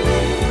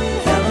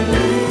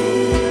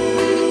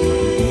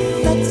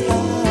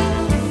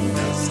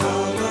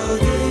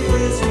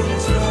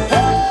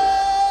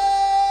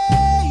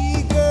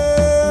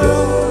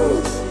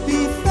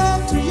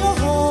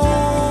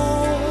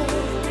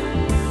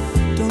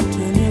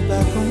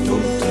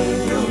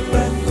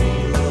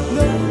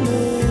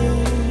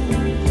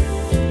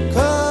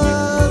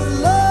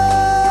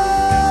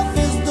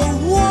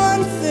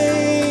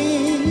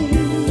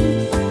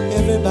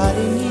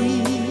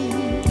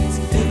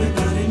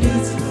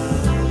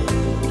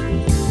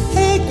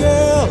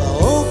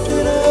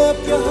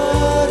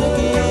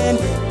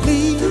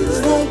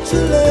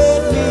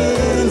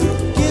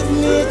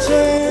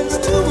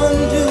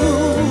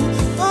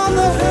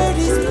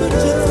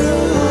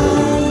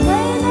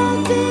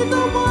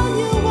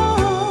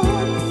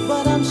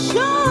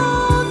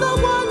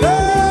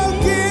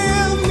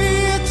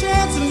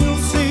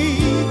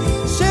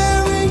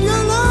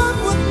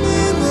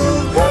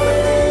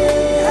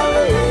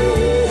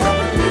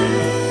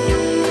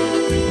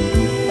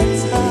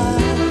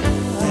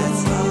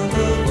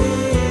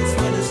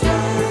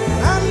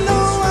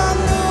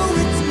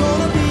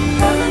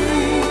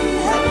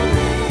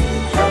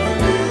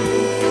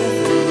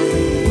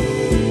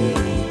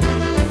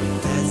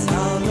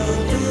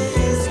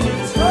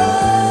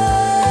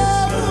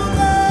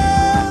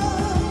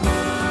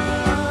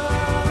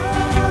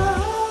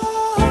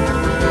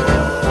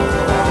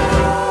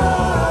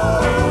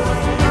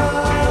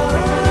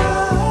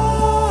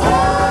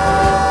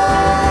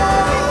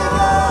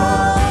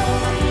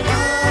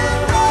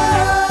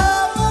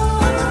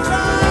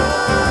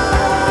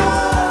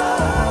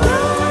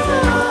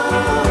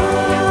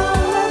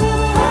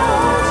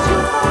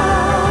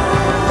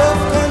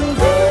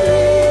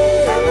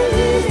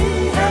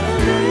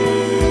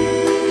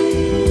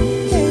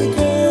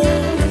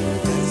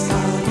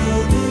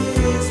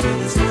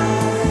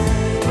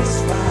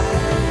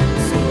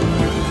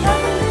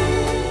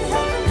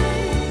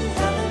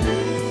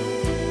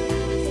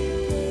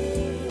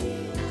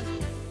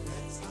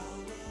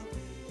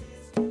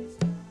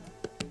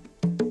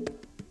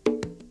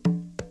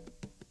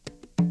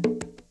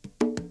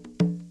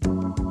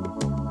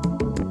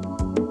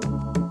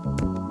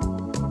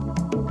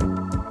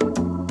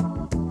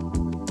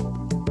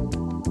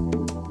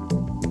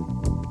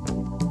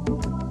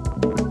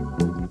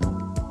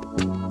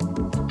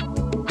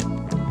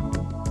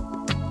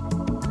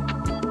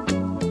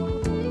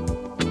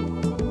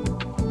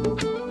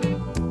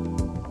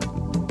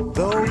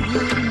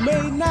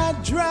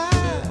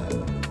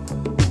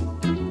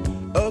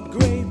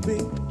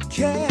 big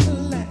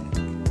Cadillac,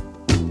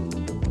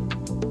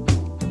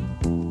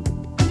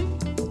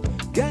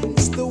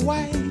 gangsta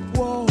white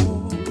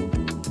walls,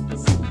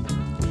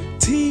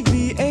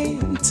 TV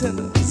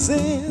antennas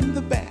in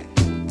the back.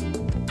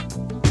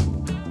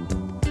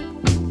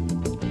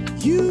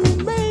 You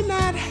may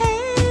not have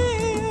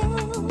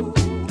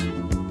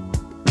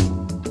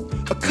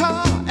a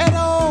car at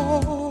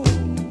all,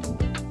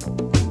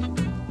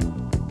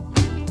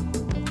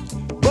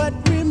 but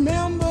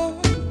remember,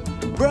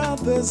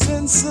 brothers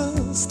and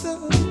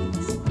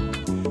sisters,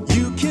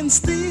 you can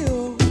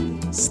still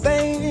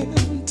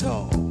stand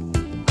tall.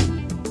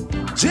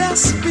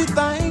 Just be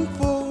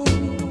thankful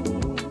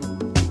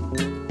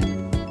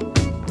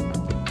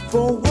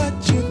for what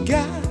you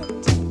got.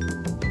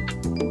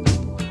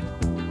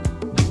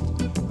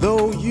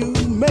 Though you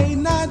may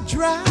not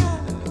drive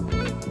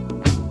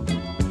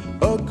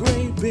a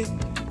great big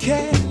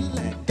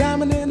Cadillac,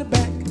 diamond in the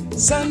back,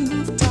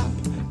 sunroof top,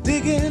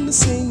 digging the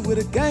scene with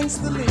a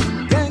gangster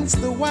lean,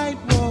 gangster white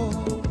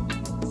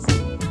walls,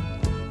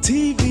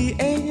 TV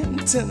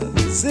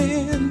antennas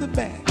in the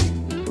back.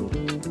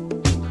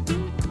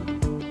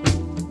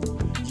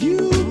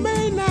 You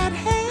may not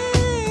have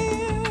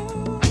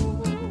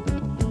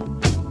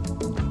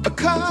a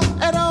car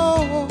at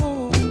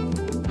all,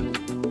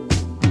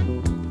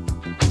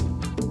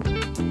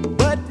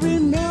 but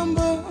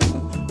remember,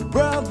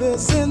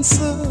 brothers and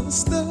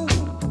sisters,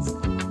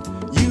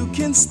 you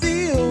can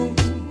still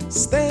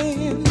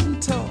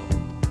stand tall.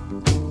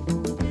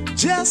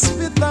 Just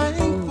be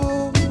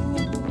thankful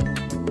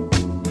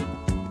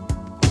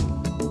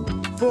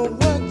for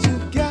what you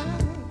got.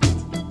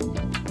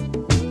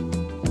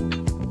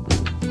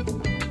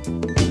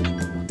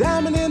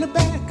 Diamond in the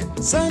back,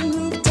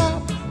 sunroof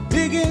top,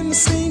 digging the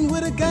scene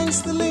with a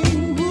gangster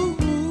lean. Woo.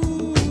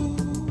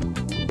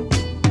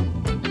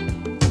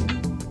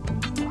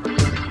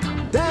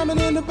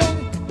 Diamond in the back,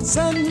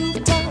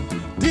 sunroof top,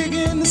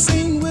 digging the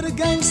scene with a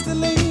gangster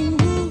lean.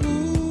 Woo.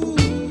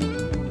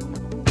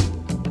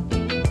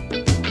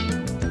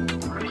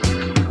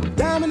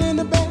 Diamond in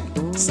the back,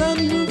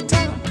 sunroof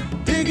top,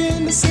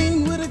 digging the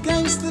scene with a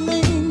gangster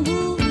lean.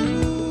 Woo.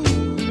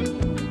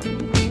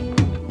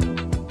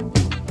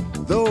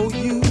 Though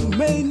you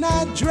may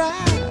not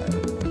drive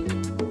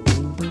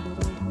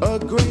a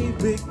great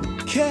big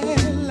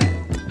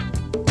Cadillac,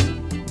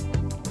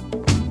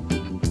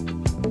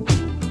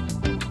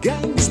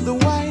 gangsta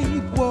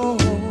white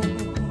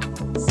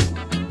walls,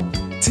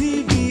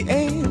 TV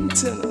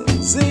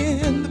antennas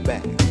in the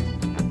back.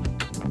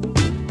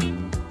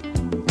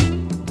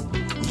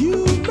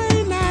 You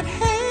may not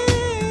have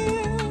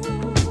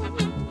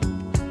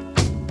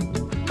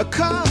a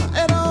car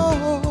at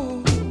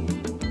all,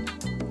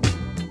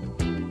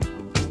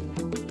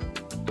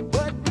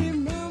 but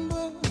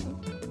remember,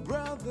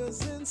 brothers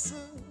and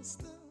sisters.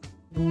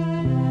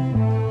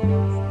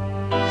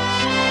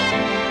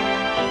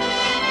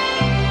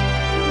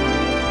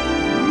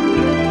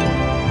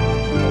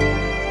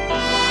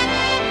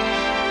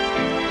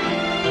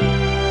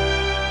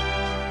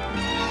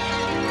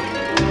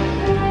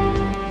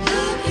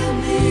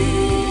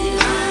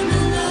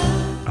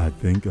 I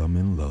think I'm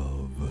in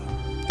love.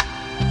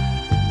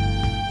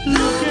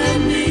 Look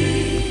at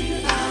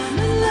me, I'm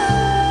in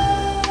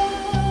love.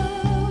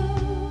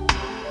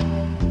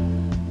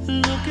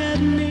 Look at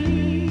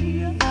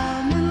me,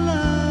 I'm in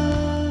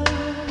love.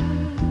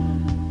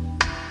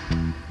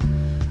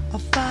 I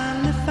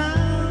finally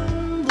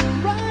found the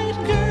right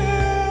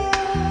girl,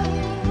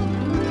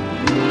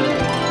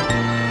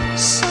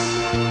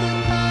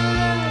 someone that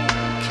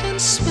I can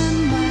spend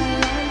my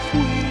life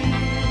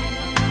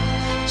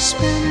with,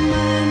 spend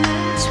my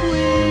nights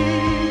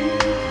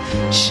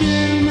with,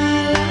 share my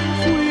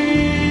life with.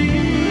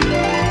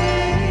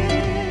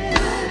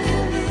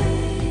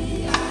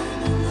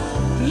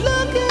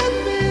 Look at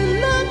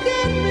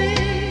me,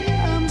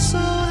 I'm so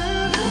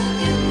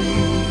happy.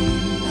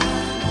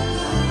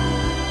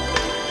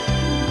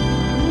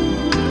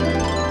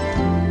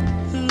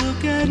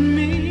 Look at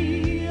me,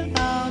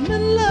 I'm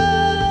in love.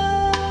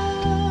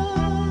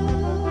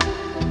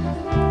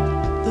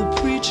 The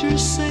preacher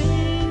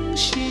saying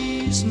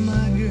she's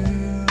my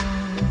girl.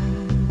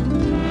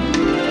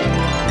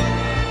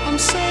 I'm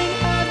saying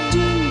I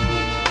do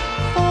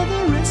for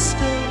the rest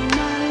of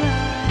my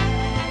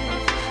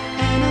life,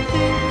 and I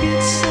think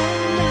it's so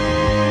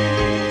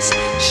nice.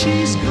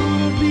 She's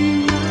gonna be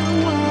my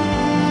wife.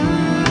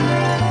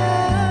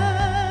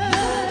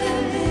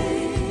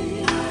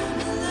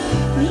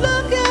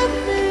 Look at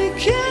me,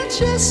 can't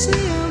you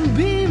see I'm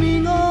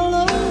beaming all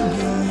over?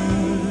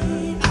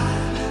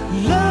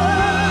 Love,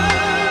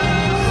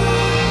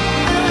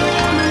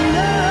 I'm in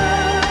love.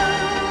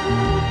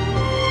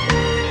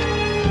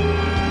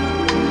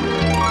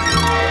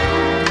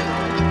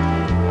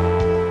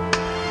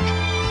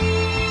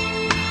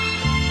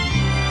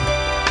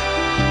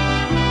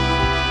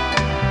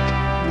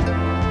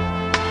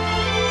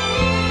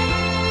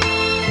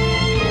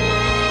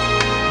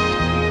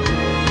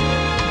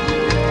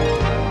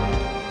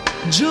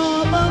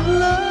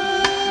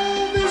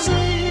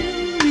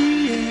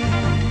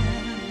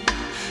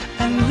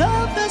 and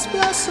love has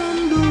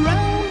blossomed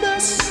around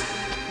us.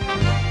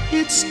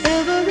 It's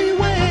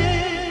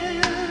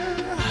everywhere.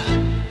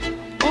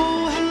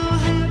 Oh, how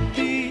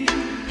happy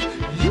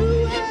you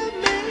have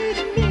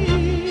made me.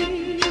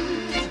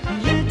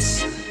 Let's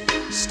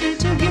stay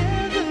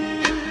together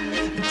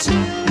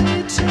till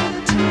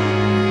eternity.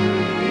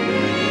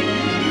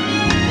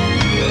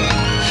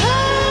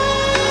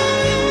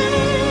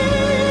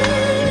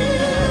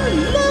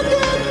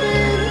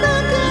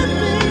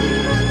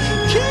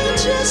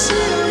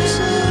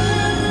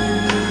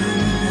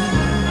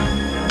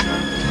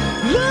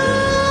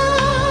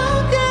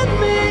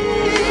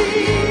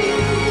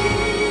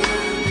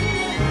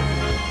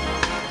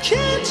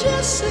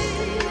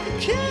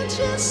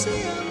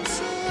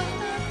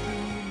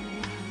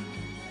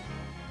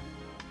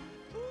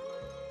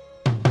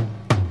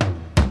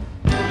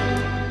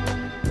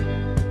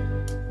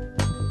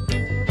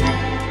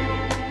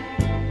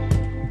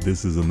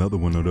 This is another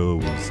one of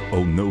those,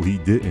 oh no he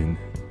didn't,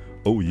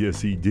 oh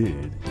yes he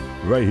did.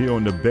 Right here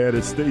on the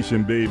baddest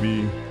station,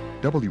 baby.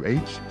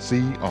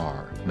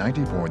 WHCR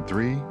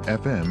 90.3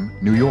 FM,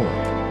 New York.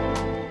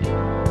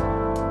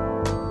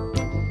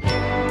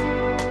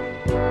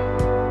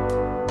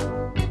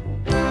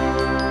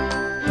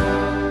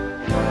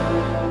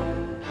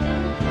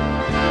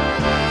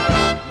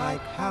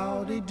 Like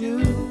howdy do,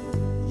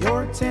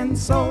 your tin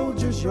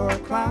soldiers, your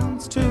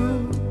clowns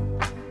too.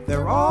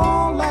 They're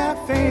all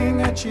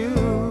laughing at you.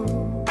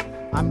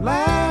 I'm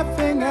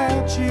laughing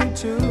at you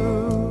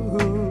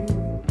too.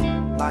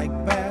 Like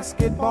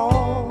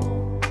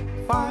basketball,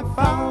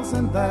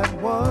 5,000, that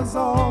was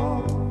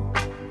all.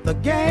 The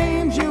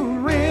games you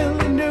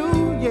really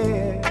knew,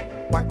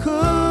 yeah. Why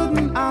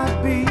couldn't I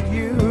beat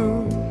you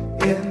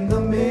in the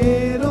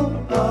middle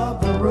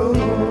of the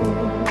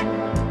room?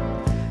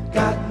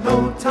 Got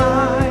no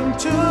time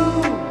to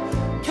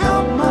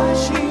count my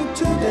sheep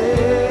today.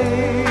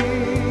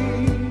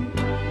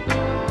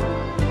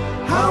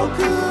 How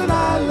could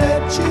I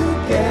let you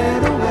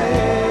get away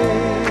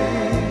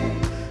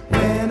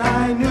when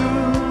I knew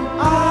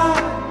I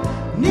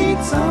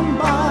need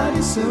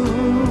somebody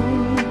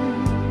soon?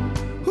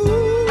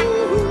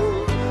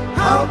 Ooh,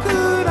 how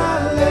could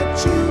I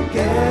let you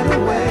get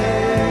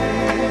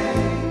away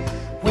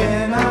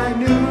when I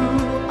knew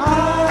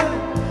I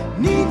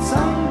need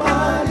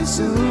somebody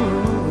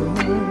soon?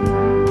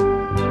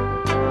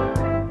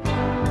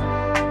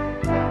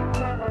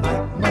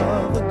 Like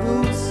Mother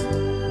Goose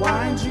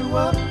winds you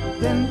up,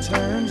 then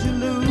turns you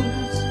loose.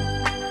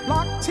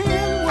 Block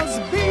 10 was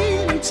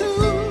beaten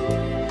too,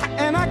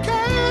 and I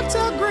can't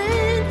tell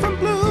green from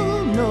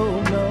blue,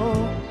 no,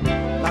 no.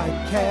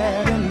 Like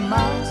cat and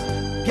mouse,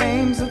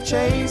 games of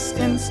chase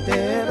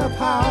instead of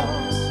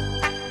house.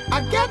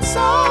 I get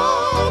so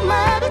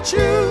mad at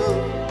you,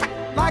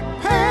 like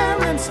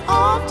parents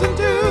often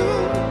do,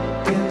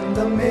 in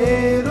the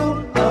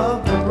middle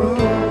of the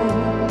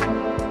room.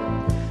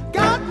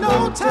 Got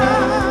no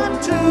time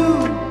to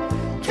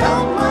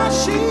count my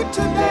sheep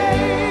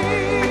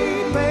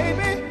today,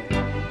 baby.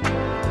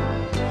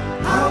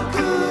 How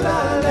could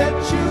I let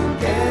you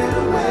get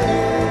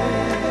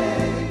away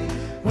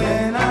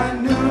when I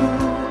knew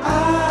I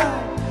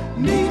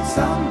need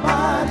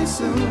somebody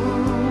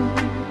soon?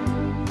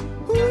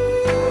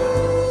 Ooh,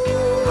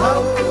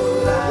 how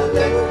could I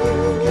let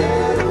you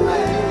get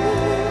away,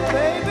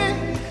 baby,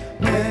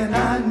 when I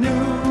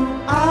knew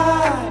I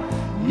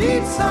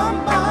need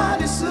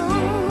somebody soon?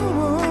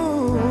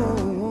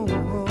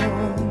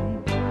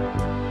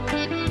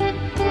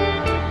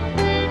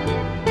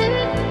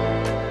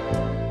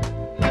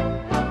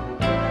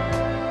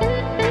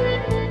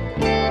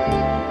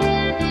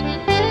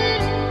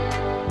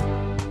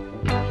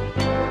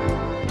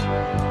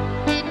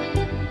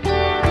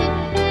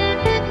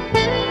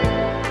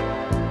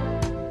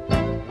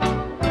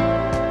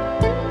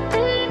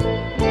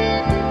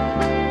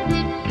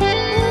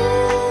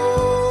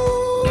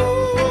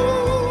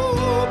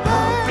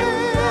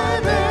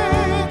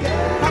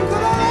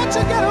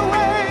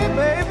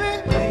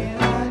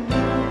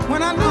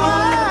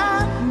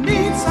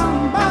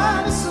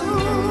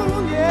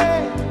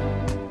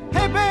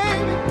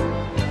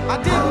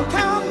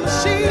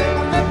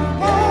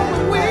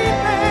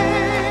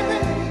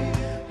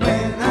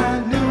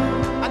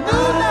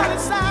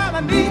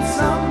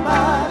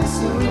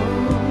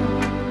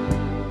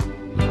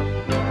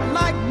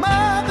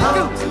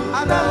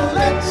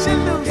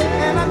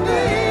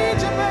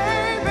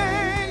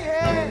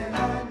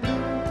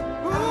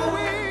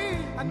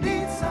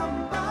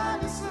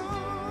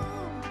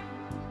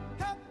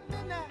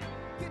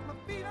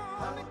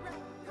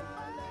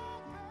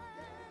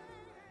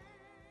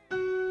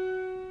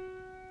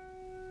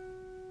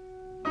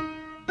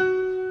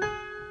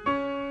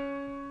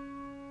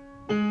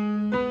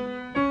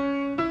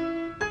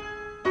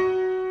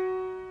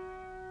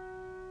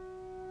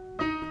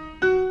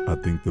 I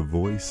think the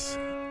voice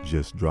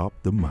just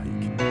dropped the mic.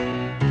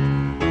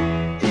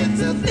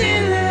 It's a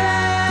thin line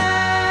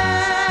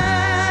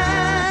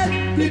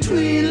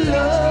between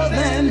love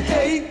and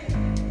hate.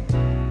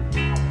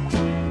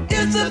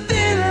 It's a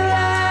thin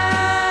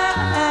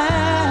line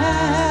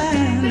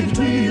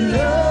between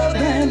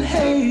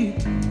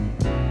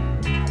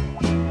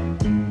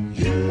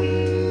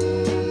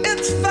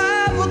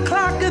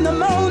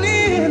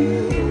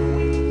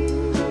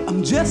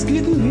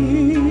getting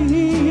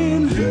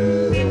mean.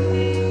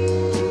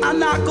 I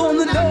knock on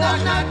the door.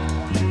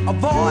 A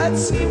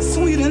voice,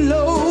 sweet and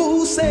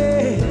low,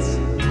 says,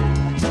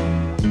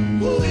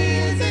 "Who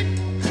is it?"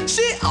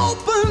 She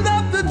opened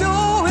up the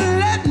door and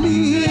let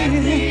me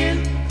in.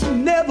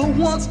 Never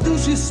once do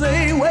she say,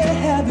 "Where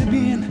have you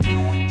been?"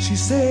 She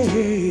said,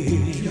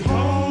 "You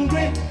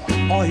hungry?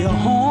 Are you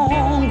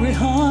hungry,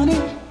 honey?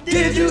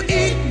 Did you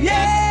eat?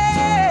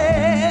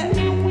 Yeah.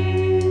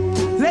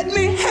 Let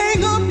me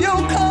hang up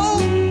your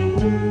coat."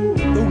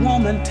 The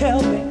woman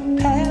tell me,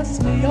 "Pass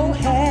me your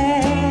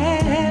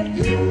hat."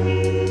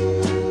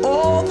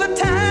 All the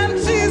time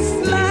she's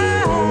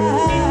smiling,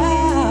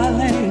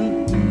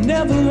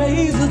 never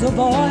raises a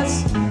voice.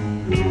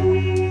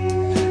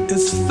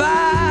 It's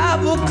 5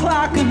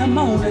 o'clock in the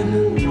morning,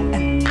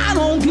 and I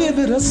don't give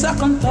it a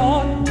second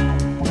thought.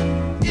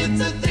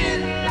 It's a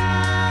thin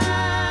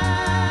line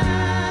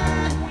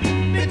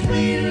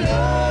between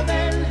love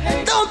and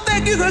hate. Don't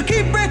think you can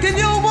keep breaking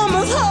your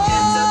woman's heart.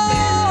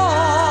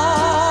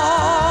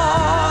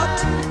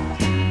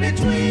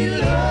 Between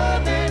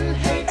love and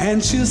hate. And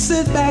she'll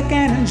sit back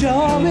and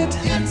enjoy it.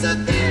 It's a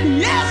thin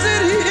line. Yes,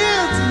 it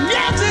is.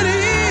 Yes, it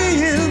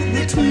is.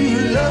 Between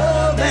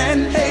love and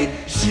hate.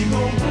 She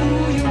gon'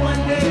 fool you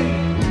one day.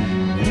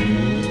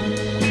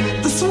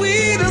 The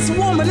sweetest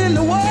woman in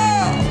the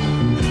world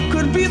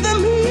could be the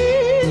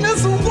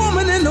meanest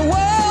woman in the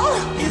world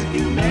if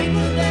you make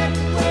her that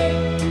way.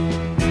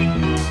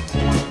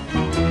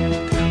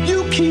 You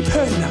keep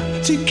hurting her,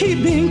 she keep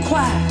being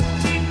quiet.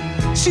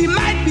 She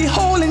might be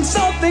holding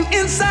something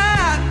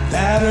inside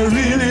that'll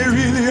really,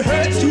 really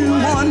hurt you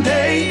one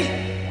day.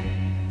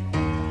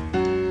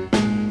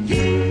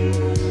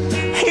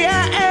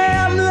 Here I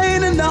am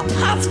laying in the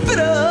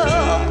hospital,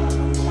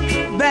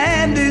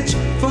 bandaged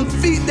from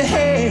feet to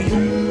head,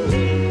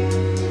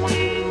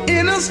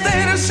 in a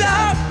state of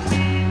shock,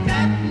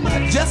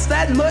 just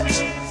that much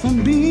from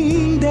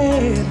being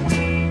dead.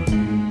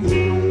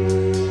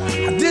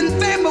 I didn't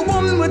think my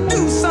woman would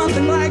do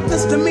something like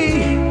this to me.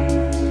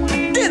 I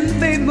didn't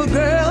think my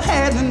girl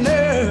had the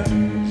nerve.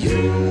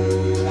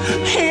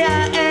 Here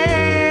I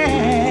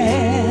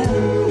am.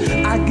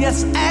 I guess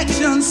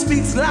action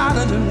speaks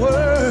louder than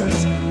words.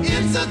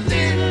 It's a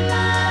thin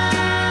line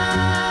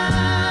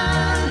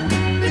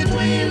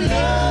between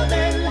love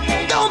and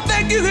hate. Don't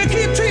think you can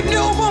keep treating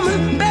your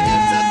woman bad.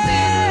 It's a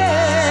thin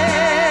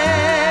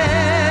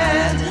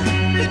line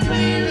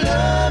between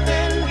love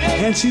and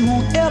hate. And she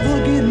won't ever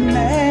get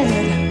mad.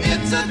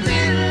 It's a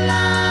thin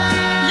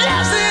line.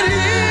 Yes, it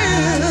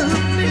is.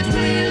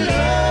 Between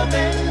love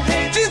and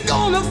hate. She's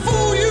gonna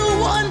fool you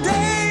one day.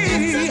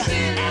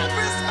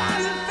 Every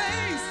smiling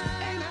face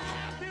ain't a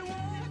happy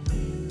one.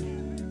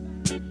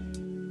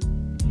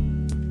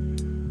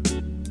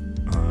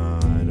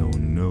 I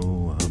don't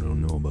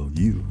know about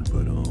you,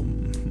 but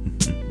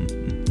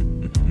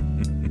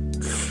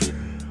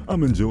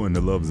I'm enjoying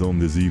the Love Zone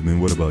this evening.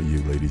 What about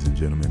you, ladies and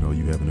gentlemen? Are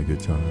you having a good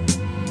time?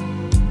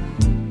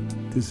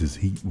 This is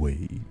Heat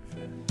Wave.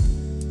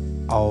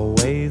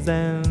 Always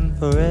and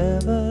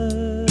forever,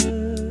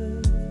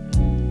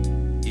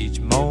 each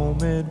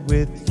moment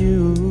with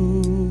you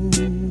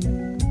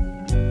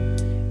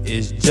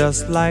is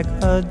just like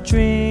a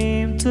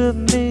dream to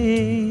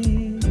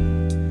me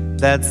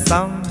that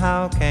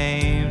somehow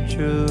came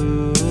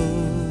true.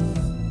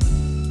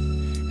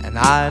 And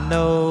I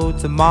know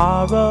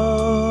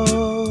tomorrow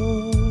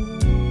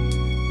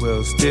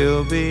will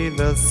still be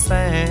the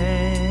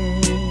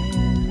same,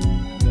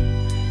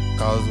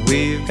 'cause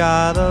we've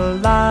got a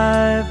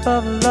life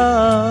of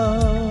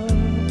love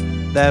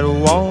that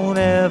won't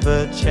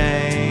ever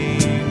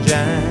change.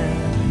 And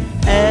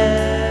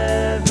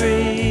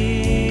every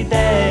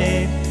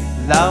day,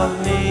 love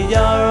me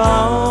your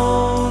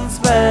own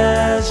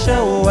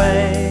special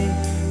way,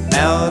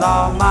 melt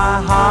all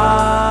my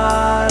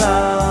heart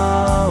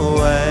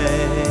away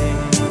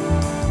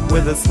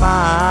with a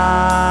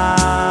smile.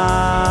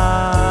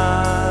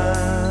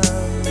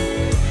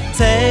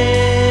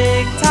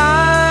 Take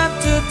time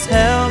to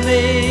tell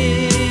me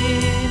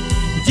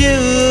you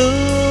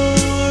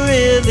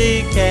really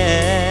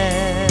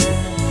care,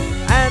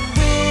 and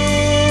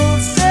we'll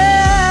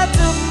share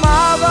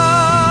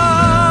tomorrow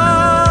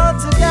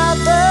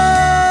together.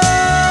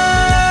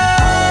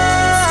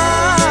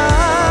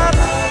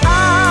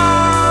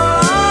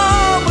 I'll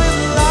always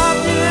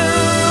love you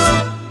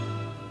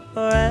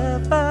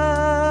forever.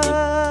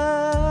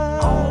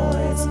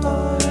 Always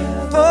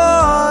forever.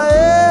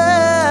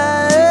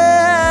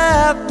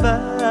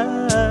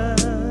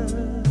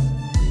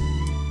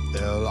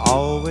 There'll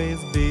always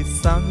be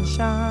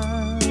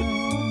sunshine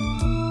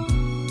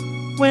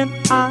when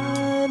I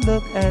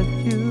look at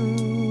you.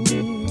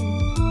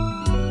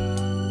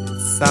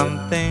 It's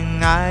something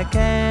I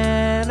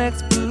can't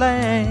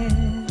explain,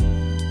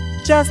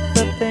 just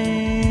the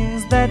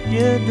things that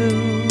you do.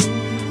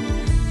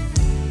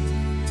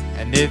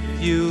 And if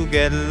you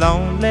get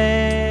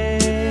lonely,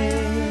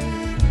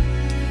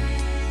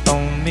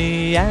 phone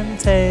me and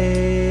take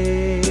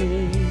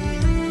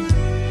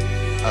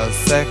a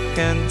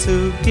second to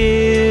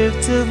give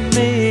to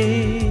me.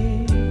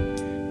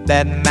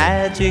 that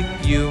magic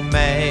you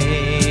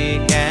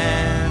make,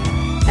 and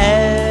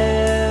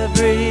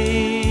every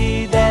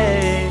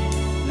day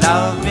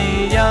love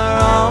me your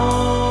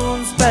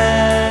own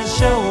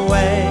special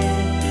way,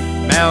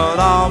 melt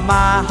all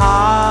my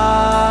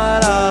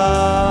heart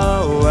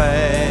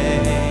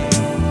away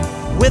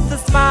with a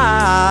smile.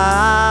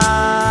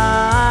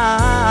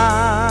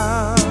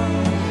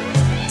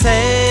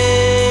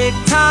 Take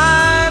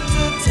time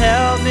to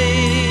tell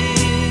me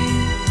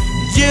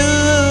you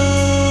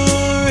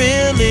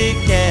really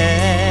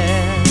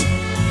care,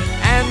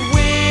 and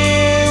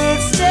we'll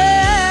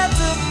share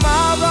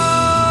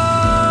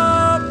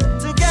tomorrow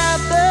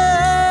together.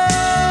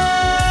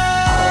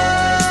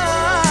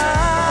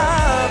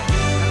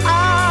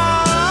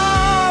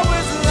 I'll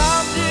always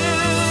love you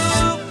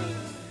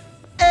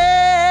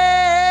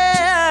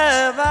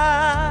ever,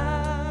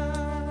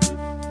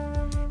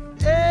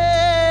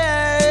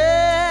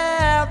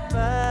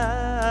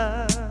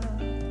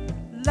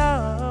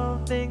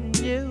 loving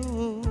you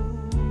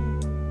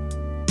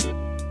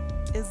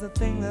is the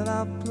thing that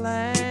I've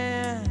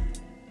planned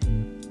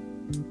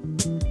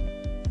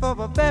for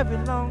a very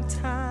long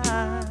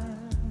time.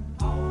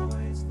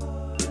 Always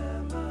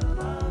forever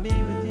love me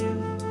with you,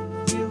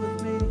 you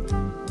with me,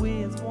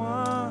 we as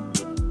one.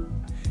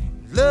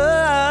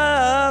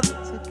 Love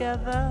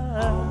together.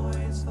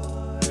 Always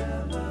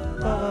forever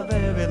for a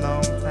very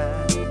long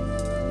time.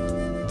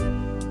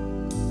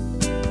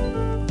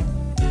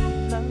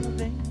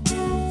 Loving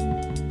you.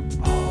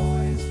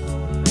 Always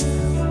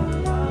forever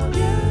love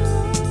you.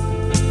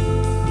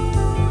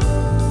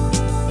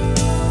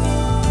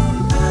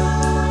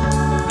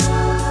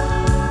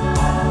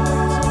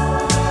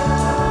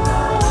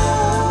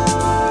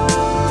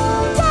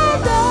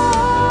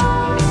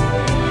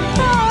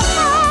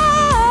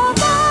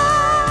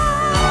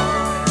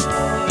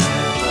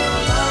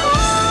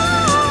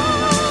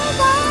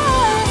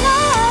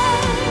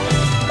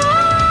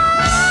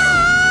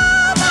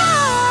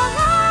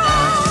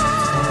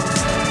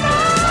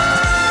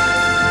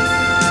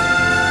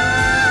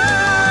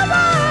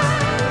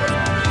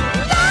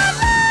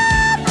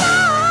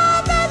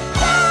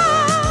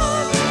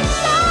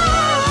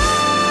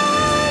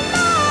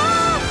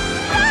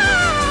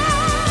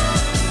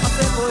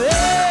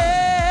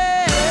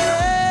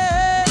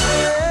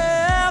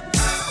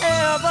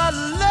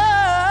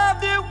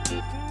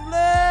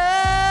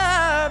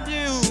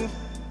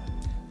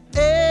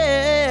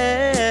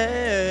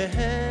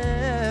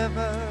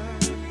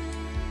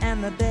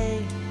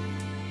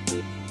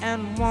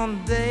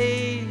 One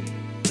day,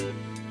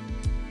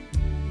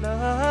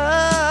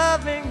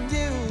 loving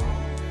you,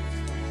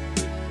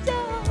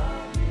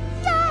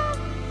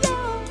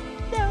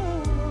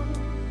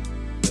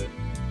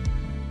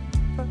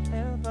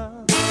 forever,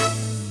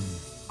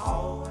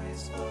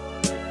 always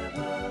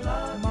forever,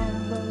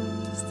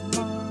 tomorrow's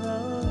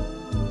tomorrow,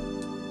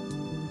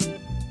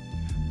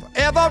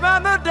 forever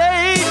and a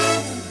day,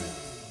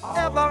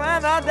 ever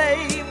and a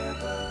day.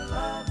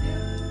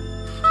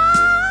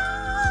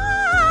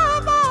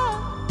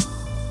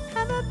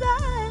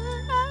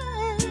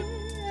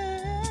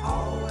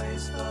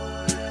 Always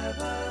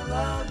forever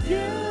love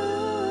you,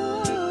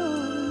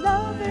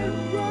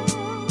 loving you,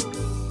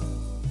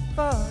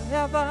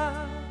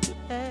 forever,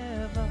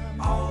 ever.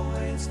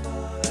 Always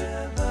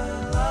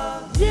forever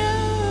love you.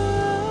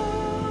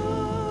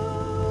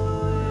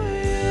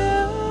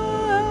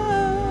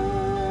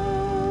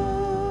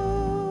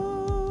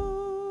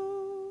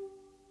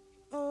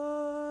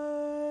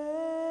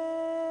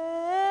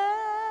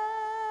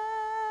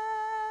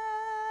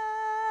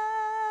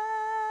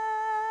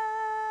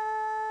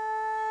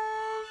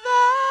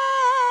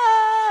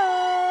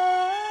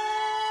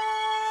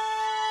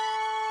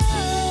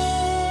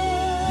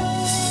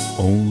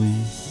 Only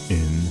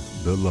in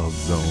the Love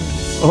Zone.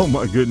 Oh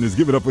my goodness,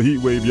 give it up for Heat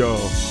Wave, y'all.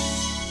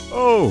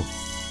 Oh.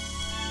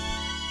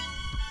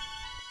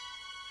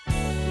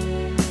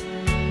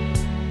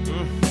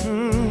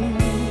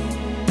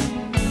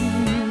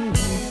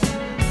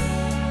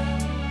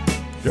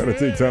 Gotta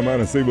take time out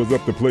and say what's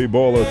up to Play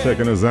Baller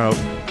checking us out.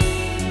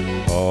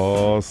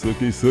 Oh,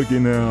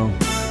 Sookie now.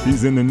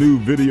 He's in the new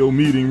video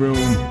meeting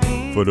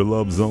room for the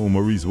Love Zone,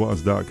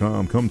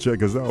 MauriceWatts.com. Come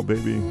check us out,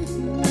 baby.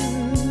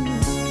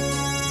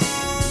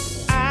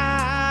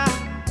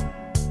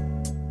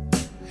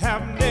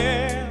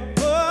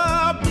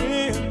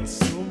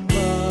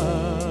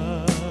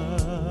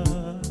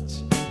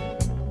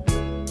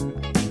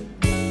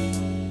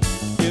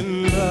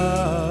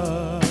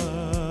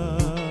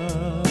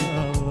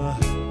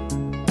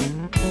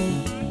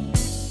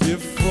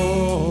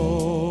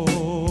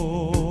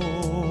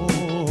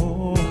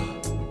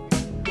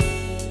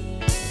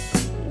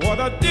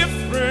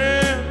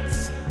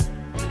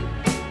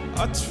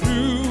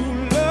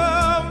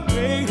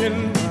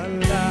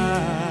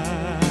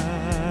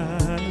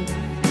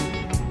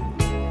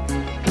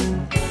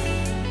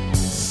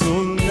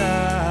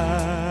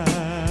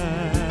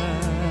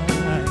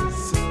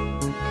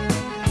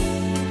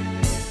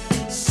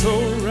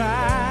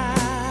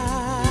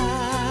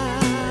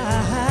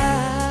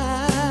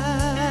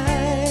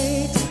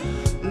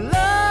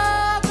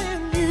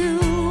 Loving you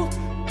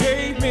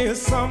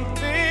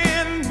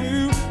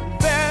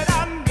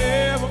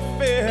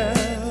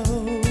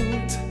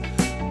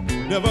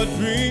never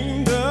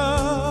dreamed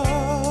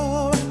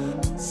of.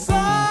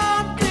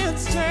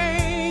 Something's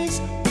changed,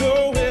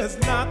 no, it's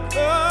not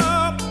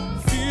the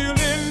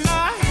feeling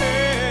I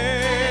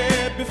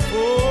had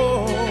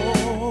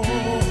before.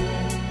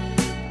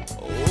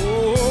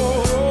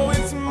 Oh,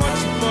 it's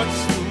much, much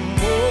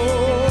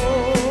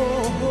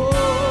more.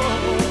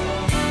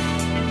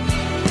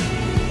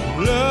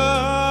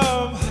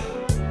 Love,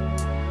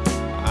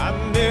 I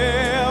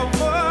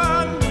never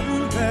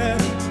knew that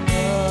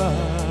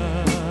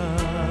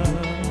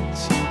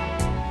touch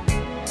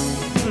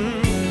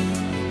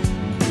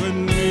could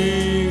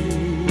mean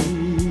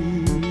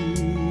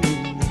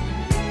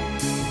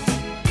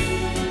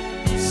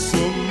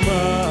so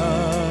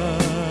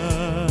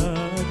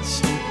much.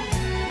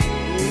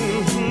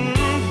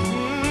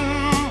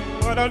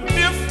 What a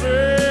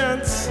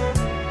difference.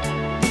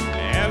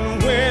 And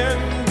when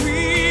we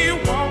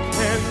walk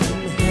hand in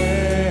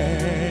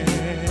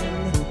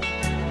hand,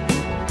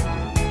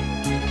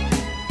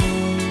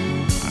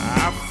 I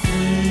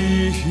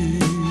feel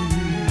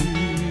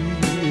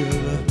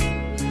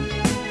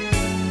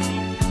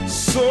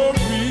so real.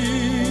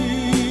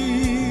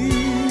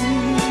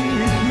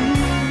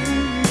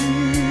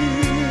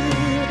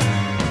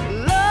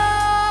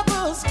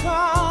 Lovers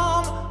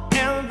come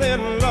and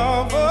then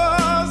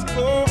lovers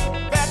go.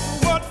 That's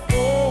what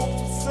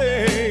folks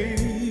say.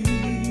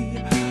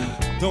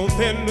 Don't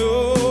they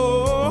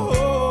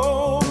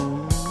know?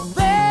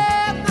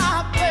 They're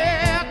not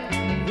there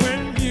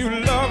when you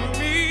love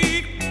me.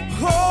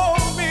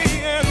 Hold me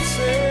and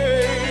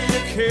say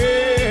you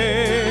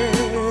care.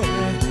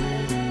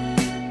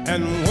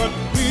 And what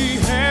we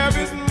have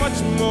is much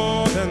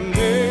more than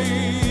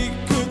they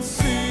could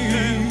see.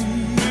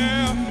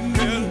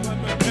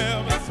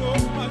 So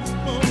much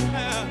more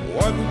now.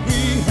 What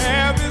we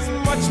have is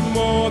much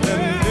more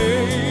than they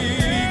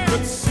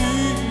could see.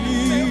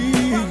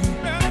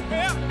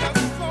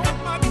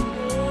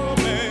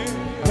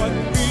 What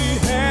we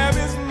have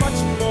is much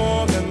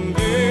more than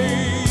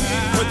they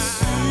could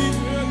see.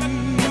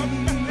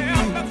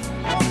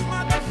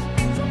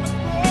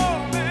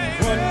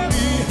 What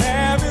we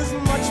have is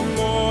much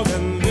more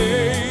than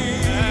they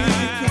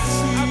could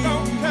see. I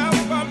don't care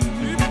about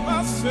people I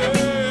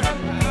say. I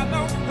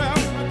don't care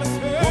what they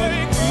say. What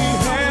we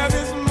have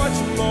is much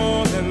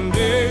more than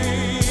they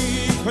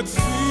could see.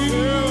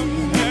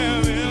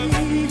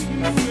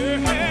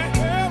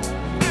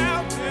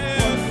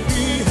 What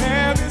we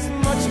have is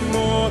much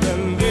more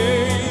than they could see.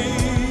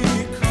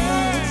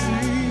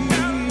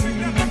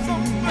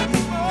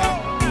 What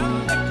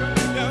we have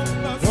is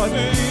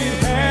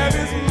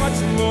much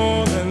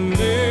more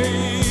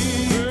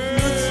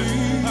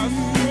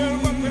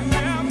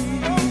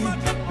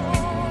than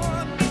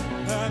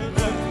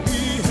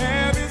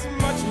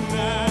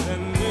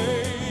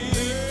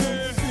they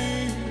could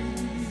see.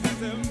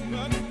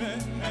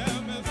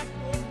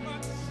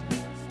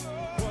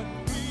 What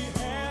we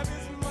have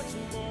is much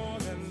more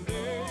than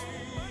they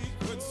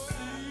could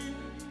see.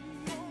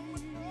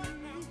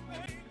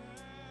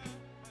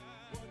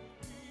 What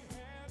we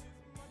have is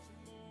much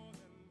more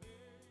than they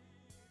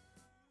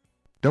could see.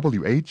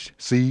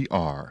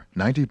 WHCR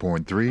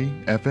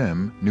 90.3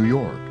 FM, New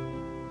York.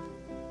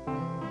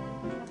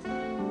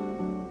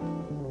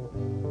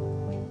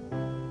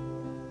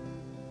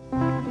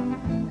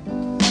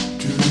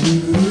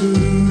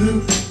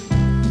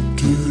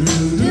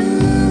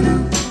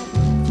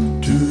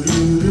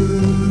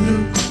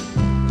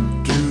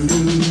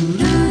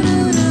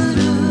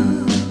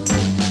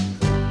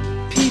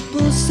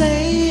 People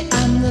say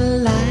I'm the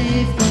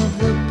life of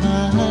the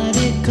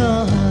party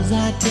 'cause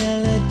I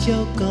tell a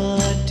joke or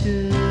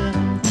two.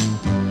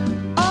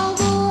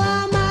 Although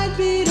I might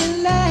be the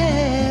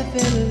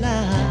laughing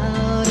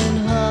loud and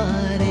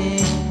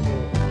hearty,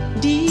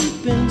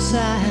 deep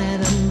inside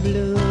I'm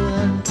blue.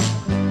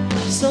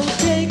 So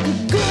take a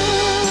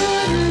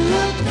good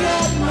look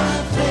at my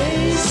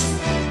face.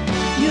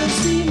 You'll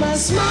see my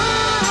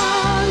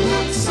smile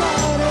looks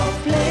out of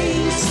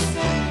place.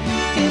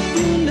 If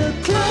you look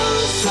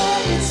closer,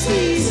 it's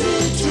easy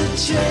to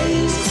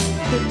trace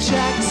the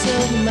tracks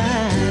of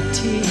my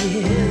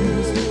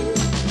tears.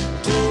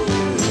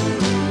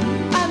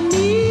 I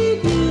need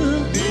you,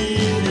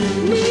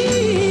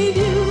 need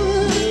you.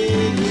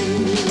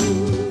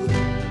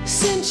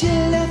 Since you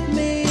left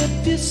me, if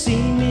you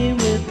see me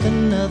with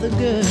another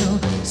girl,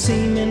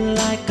 seeming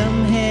like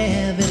I'm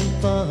having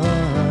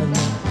fun.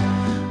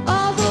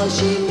 Although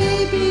she may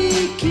be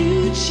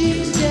cute,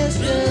 she's just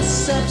a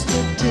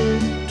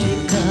substitute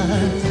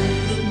because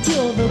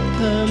you're the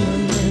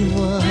permanent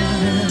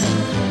one.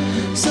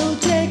 So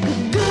take a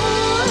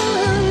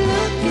good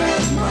look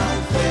at my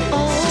face. Oh,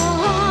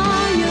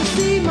 you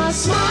see my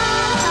smile.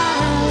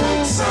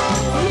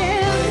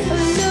 Yeah,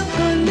 look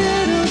a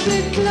little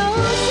bit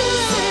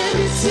closer and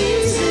it's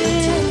easy.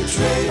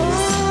 Oh,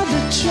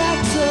 the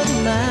tracks of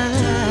my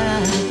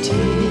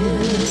tears.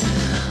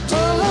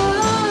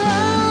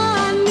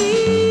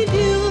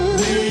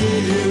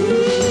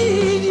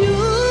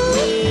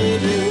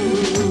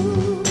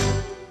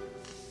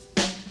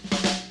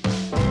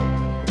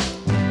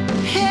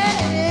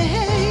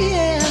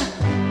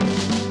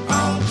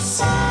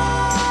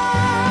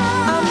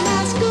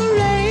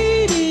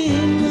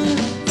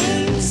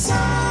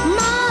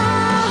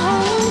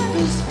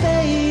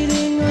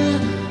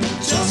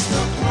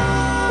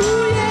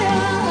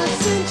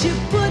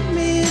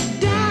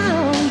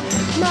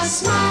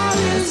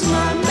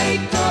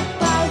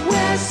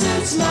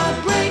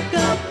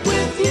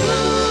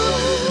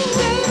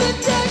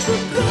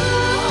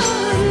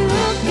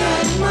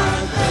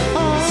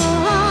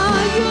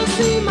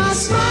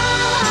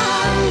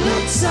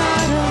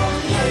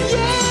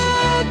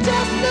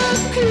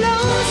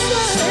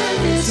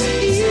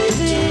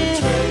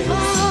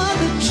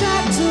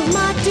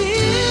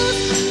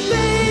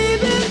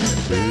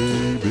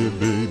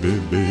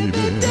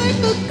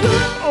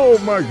 Oh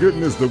my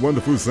goodness, the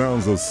wonderful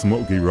sounds of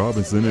Smokey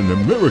Robinson and the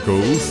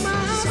Miracles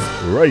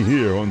right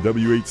here on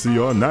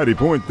WHCR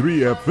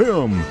 90.3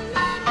 FM.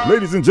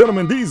 Ladies and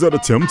gentlemen, these are the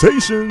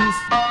Temptations.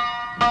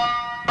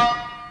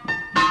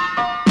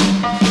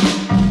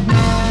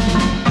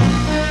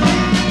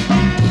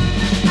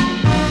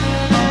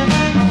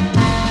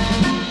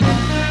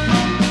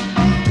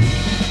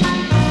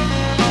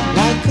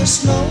 Like a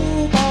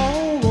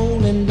snowball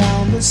rolling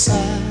down the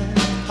side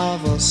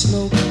of a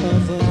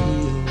snow-covered hill,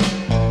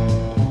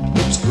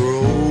 it's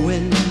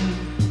growing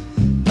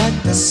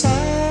like the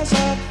size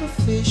of a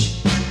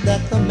fish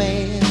that the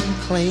man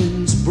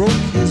claims broke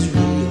his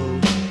reel.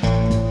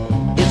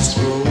 It's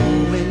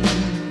growing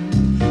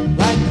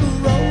like a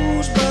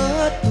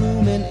rosebud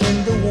blooming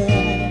in the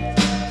warmth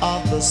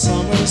of the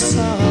summer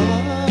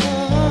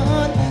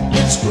sun.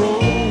 It's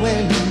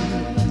growing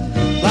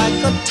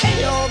like a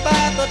tale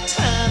by the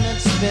time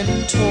it's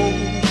been told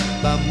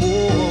by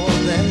more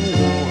than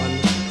one.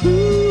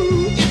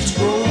 Ooh, it's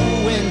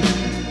growing.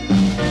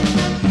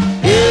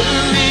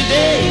 Every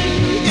day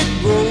it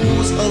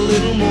grows a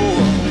little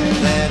more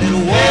than it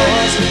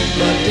was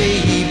the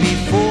day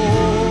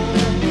before.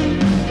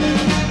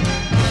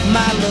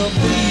 My love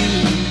for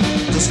you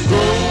just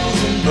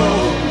grows and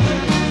grows.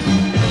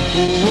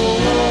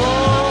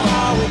 Oh,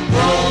 how it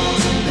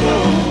grows and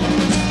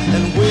grows.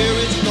 And where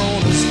it's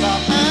gonna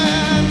stop,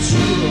 I'm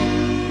sure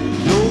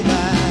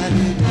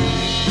nobody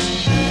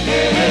knows.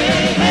 Hey,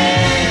 hey,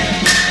 hey.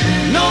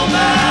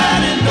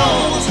 Nobody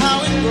knows how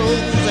it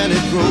grows and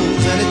it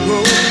grows and it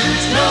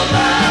grows.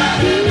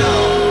 Nobody knows.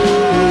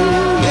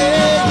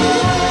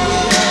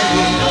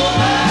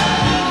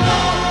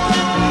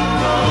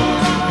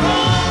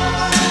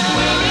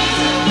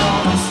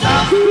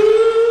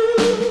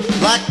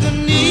 Like the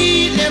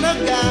need in a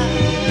guy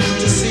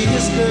to see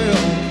his girl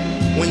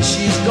when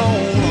she's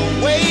gone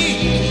away.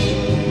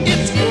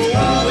 It's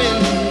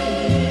growing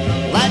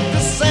like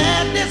the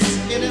sadness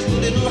in his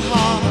little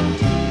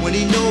heart when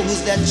he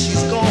knows that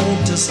she's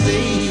gone to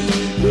stay.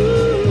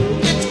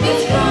 It's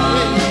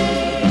growing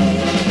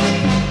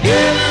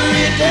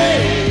every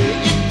day.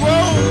 It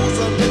grows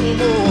a little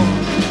more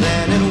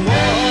than it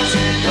was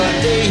the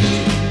day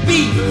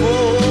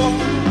before.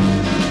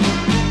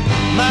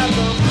 My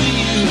love for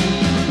you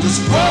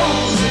just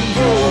grows and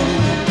grows.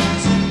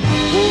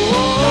 Oh,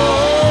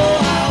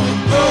 how it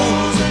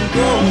grows and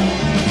grows.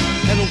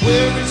 And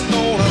where it's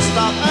gonna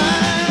stop,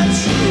 I'm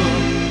sure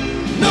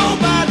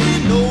nobody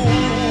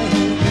knows.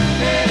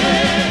 Hey,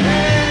 hey,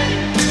 hey.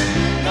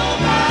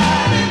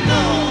 Nobody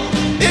knows.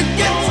 It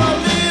gets a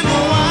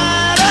little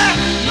wider.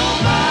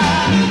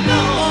 Nobody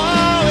knows.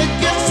 Oh, it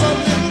gets a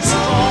little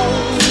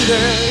stronger.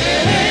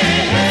 Hey,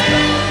 hey,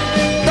 hey.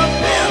 The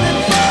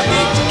feeling for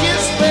each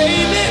kiss,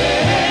 baby.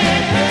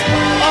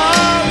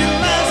 Oh, it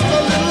lasts a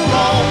little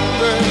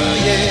longer,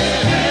 yeah.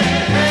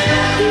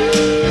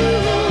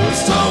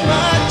 So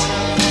much,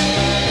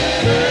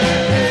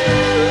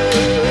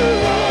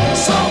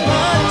 so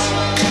much.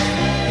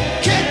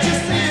 Can't you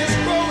see it's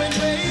growing,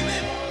 baby?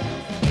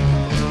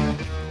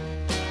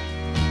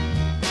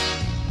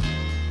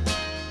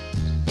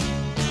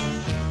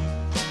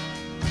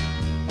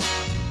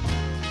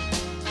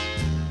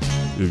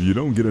 If you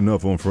don't get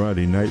enough on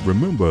Friday night,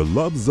 remember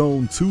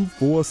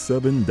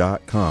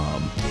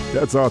lovezone247.com.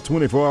 That's our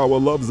 24-hour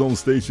Love Zone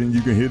station. You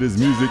can hear this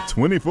music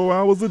 24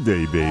 hours a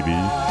day, baby.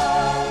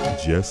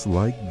 Just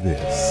like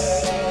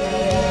this.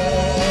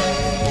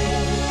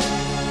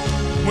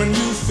 When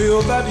you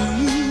feel that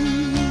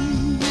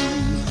you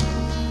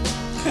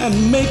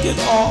can make it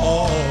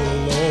all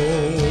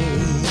alone,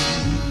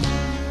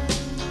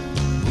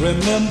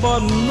 remember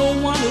no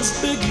one is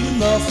big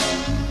enough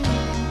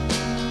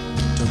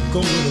to go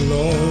it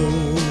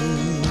alone.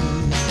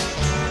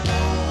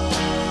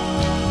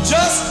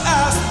 Just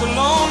ask the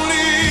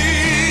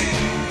lonely,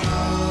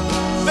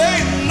 they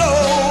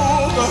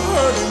know the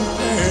hurt and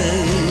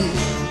pain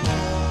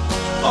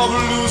of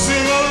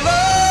losing a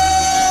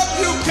love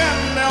you can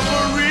never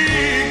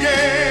regain.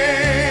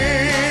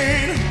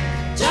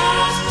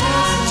 Just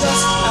ask the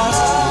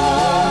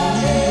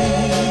lonely.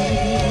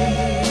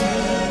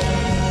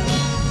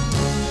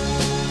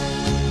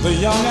 The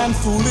young and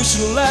foolish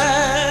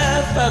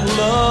laugh at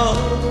love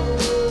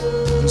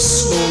and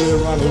slowly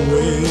run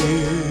away,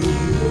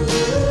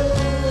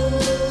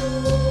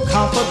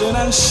 confident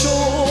and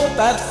sure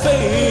that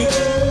fate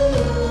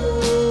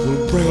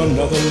will bring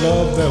another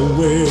love their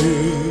way.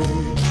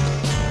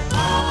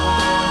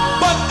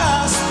 But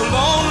ask the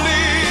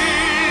lonely,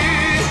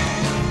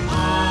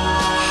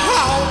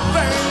 how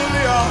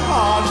vainly a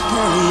heart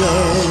can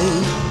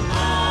yearn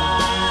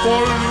for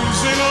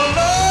losing a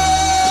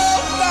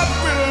love that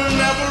will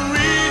never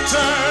return.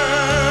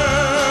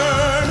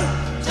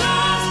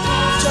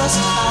 Just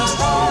ask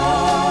the lonely.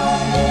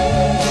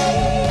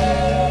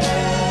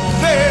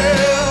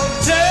 They'll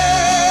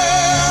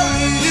tell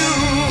you.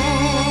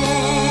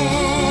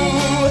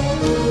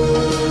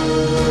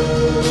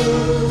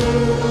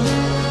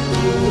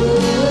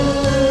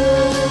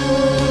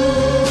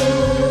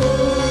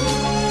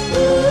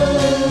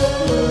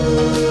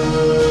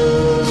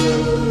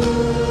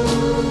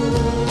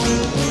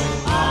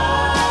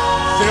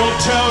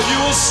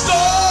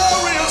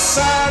 story of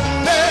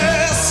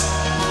sadness,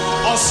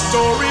 a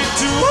story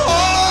too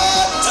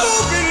hard to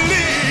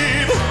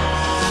believe.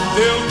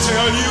 They'll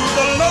tell you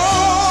the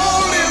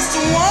loneliest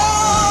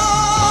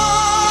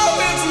one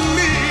is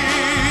me.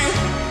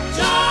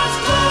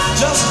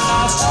 Just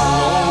ask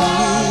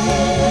me.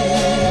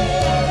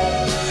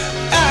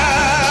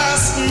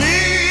 Ask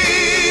me.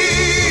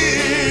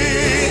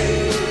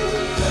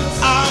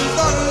 I'm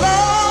the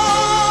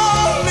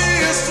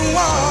loneliest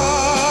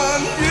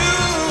one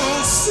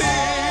you'll see.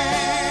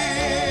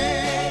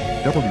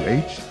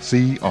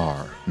 WHCR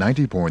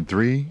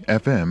 90.3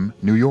 FM,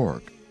 New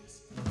York.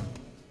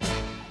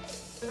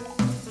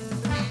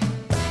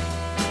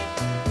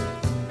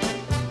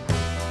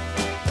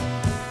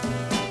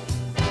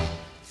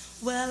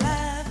 Well,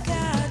 I've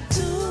got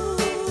two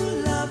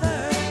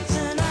lovers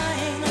and I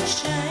ain't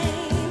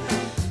ashamed.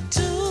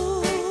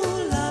 Two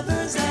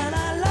lovers and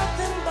I love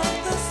them both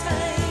the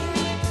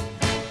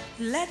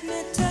same. Let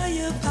me tell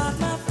you about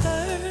my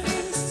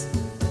first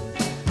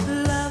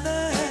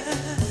lover.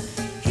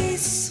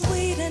 He's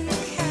sweet and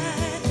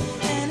kind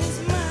and he's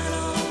mine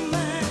all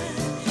mine.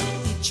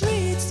 He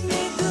treats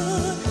me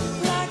good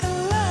like a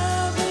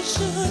lover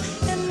should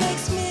and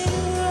makes me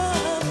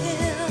love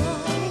him.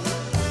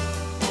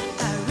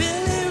 I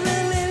really,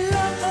 really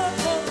love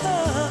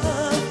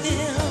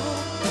him.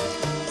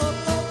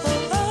 Oh, oh,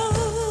 oh,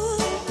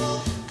 oh.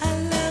 I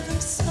love him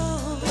so,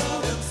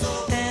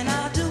 and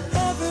I'll do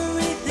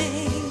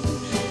everything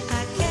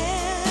I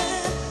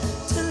can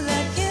to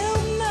let him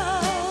know.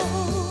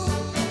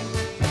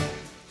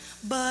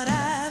 But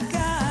I've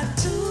got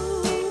two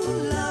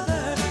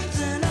lovers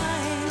and I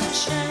ain't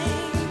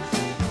ashamed.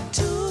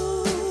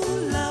 Two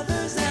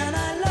lovers and I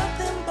love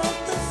them both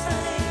the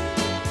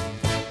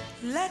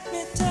same. Let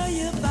me tell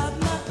you about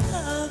my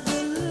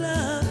other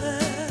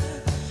lover.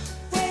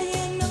 Well,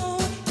 you know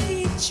he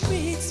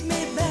treats me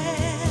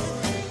bad,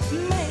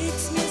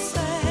 makes me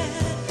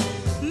sad,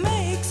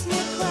 makes me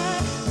cry,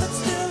 but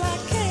still I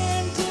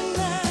can't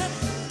deny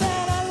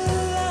that I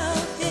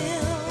love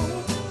him.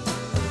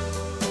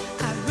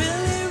 I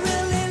really,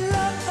 really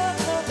love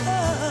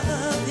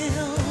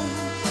him.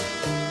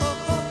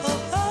 Oh, oh,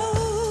 oh, oh.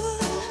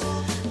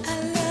 I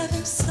love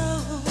him so,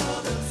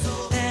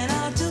 and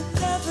I'll do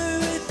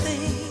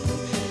everything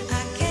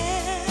I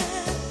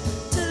can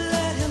to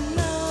let him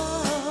know.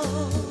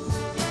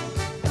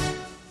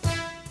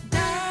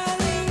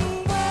 Darling,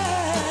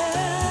 well,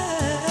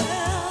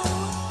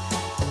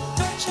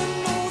 don't you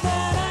know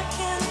that I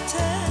can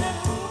tell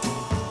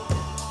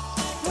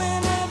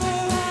whenever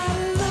I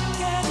look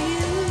at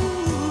you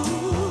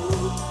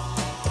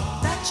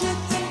that you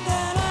think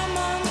that I'm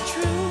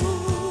untrue?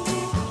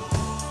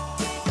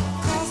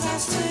 'Cause I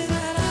say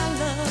that I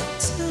love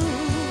too,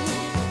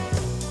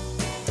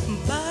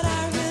 but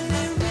I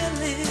really,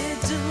 really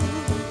do.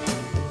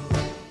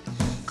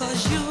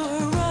 'Cause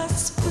you're a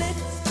split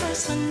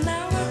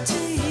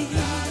personality,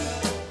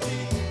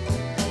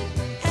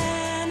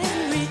 and in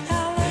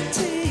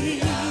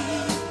reality,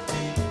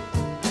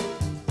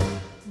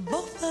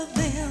 both of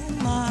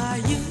them are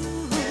you,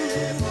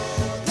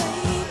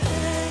 baby.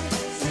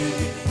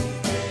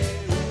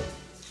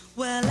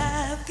 Well,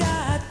 I've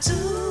got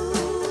two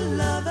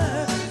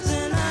lovers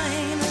and I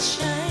ain't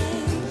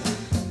ashamed.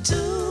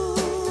 Two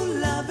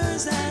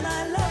lovers and I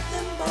love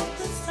them both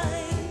the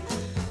same.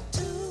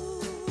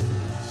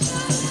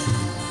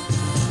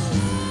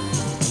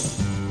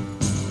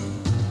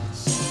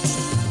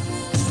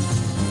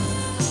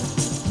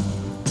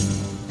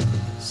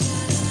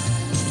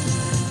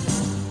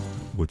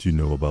 What you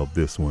know about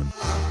this one?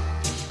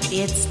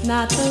 It's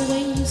not the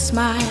way you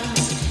smile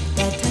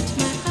that touched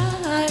my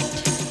heart.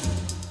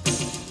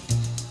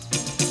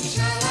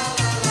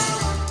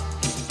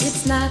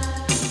 It's not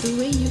the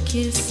way you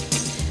kiss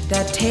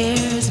that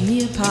tears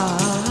me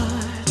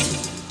apart.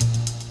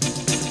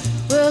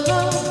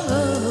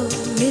 Whoa,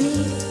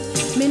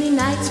 many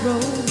nights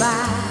roll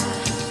by.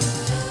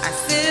 I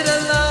sit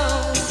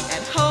alone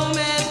at home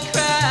and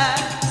cry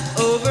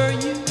over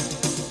you.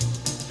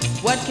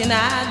 What can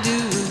I do?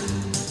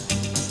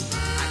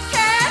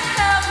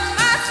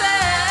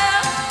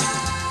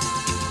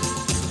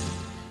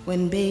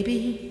 When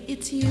baby,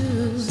 it's you.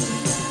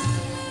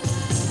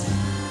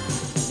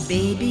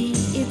 Baby,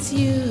 it's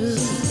you.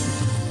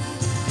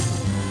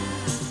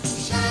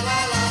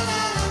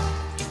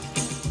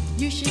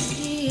 You should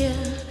hear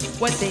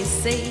what they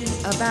say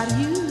about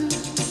you.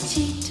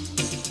 Cheat,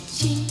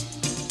 cheat.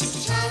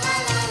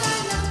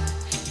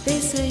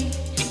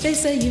 They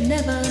say you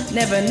never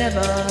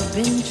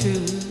been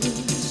true.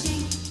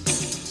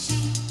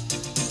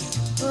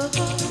 Oh,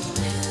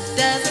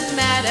 doesn't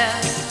matter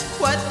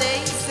what they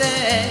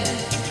say.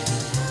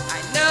 I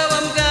know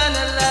I'm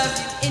gonna love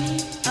you any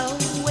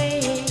old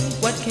way.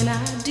 What can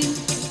I do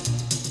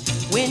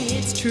when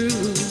it's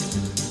true?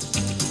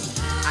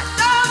 I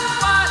don't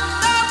want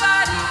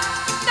nobody,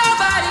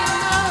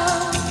 no.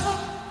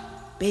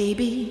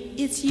 Baby,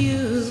 it's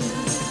you.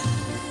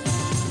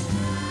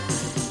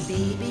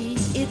 Baby,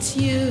 it's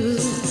you.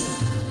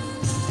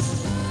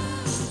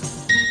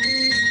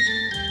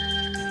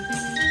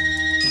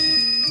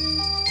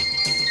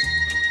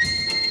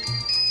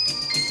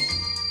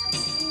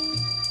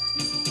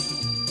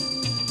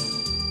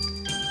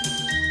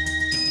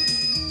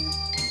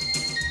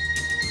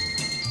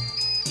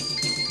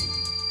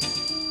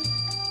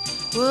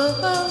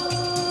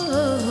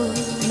 Whoa,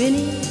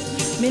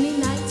 many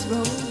nights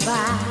roll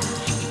by.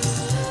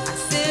 I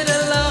sit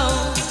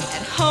alone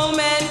at home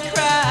and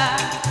cry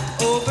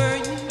over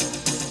you.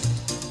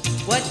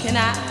 What can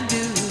I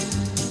do?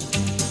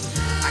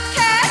 I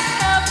can't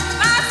help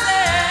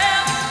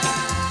myself.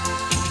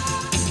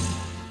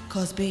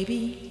 'Cause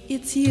baby,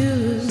 it's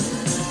you.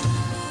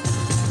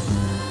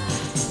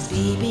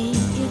 Baby,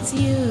 it's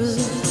you.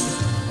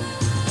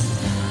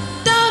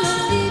 Don't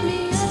leave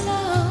me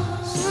alone.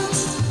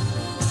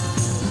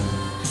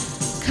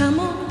 Come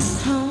on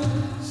home.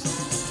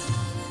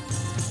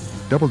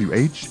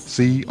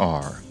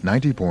 WHCR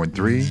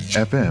 90.3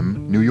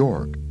 FM, New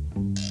York.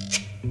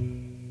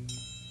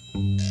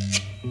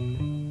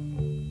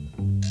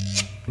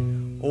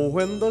 Oh,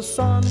 when the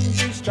sun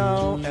beats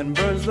down and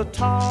burns the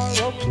tar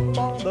up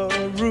on the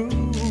roof.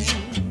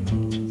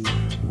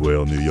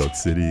 Well, New York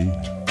City,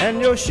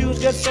 and your shoes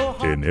get so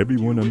hot, and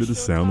everyone under the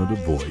sound of the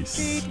voice.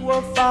 Feet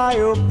were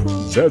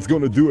fireproof. That's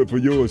gonna do it for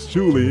yours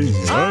truly.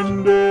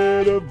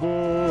 Under the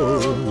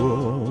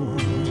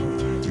boardwalk,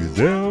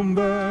 down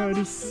by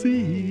the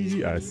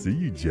sea. I see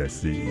you,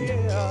 Jesse.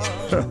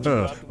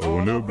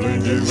 On a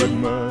blanket with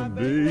my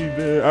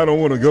baby. I don't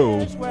want to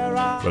go,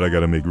 but I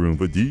gotta make room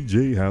for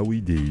DJ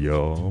Howie D,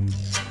 y'all.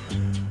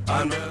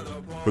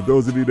 For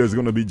those of you that's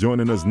going to be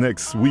joining us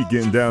next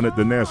weekend down at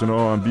the National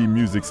R&B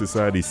Music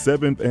Society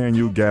 7th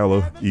Annual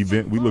Gala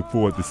event, we look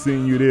forward to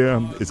seeing you there.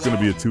 It's going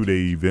to be a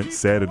 2-day event,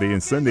 Saturday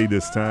and Sunday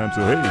this time.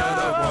 So, hey,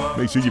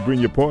 make sure you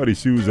bring your party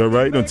shoes, all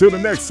right? Until the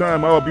next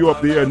time, I'll be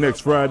up the air next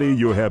Friday.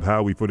 You'll have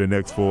Howie for the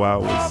next 4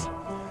 hours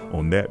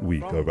on that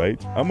week, all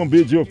right? I'm going to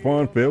bid you a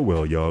fond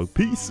farewell, y'all.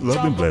 Peace,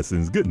 love, and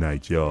blessings. Good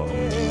night, y'all.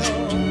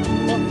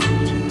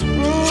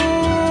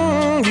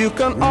 You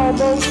can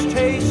almost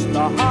taste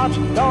the hot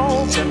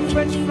dogs and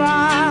french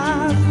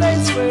fries they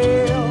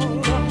sell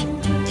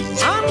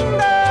under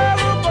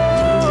the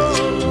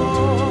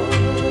boardwalk,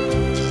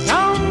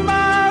 down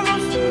by the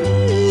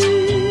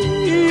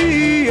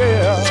sea,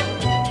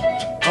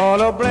 yeah. On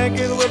a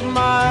blanket with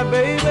my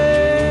baby,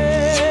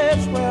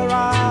 it's where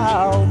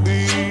I'll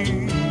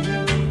be.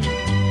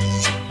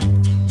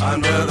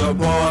 Under the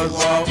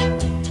boardwalk,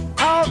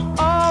 out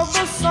of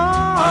the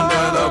sun,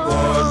 under the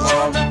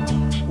boardwalk,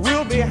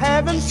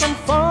 having some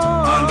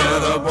fun under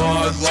the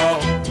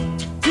boardwalk.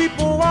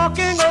 People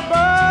walking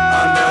above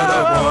under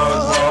the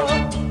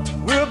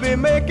boardwalk. We'll be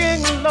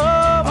making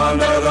love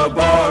under the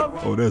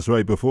boardwalk. Oh, that's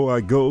right. Before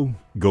I go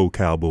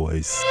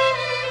Cowboys.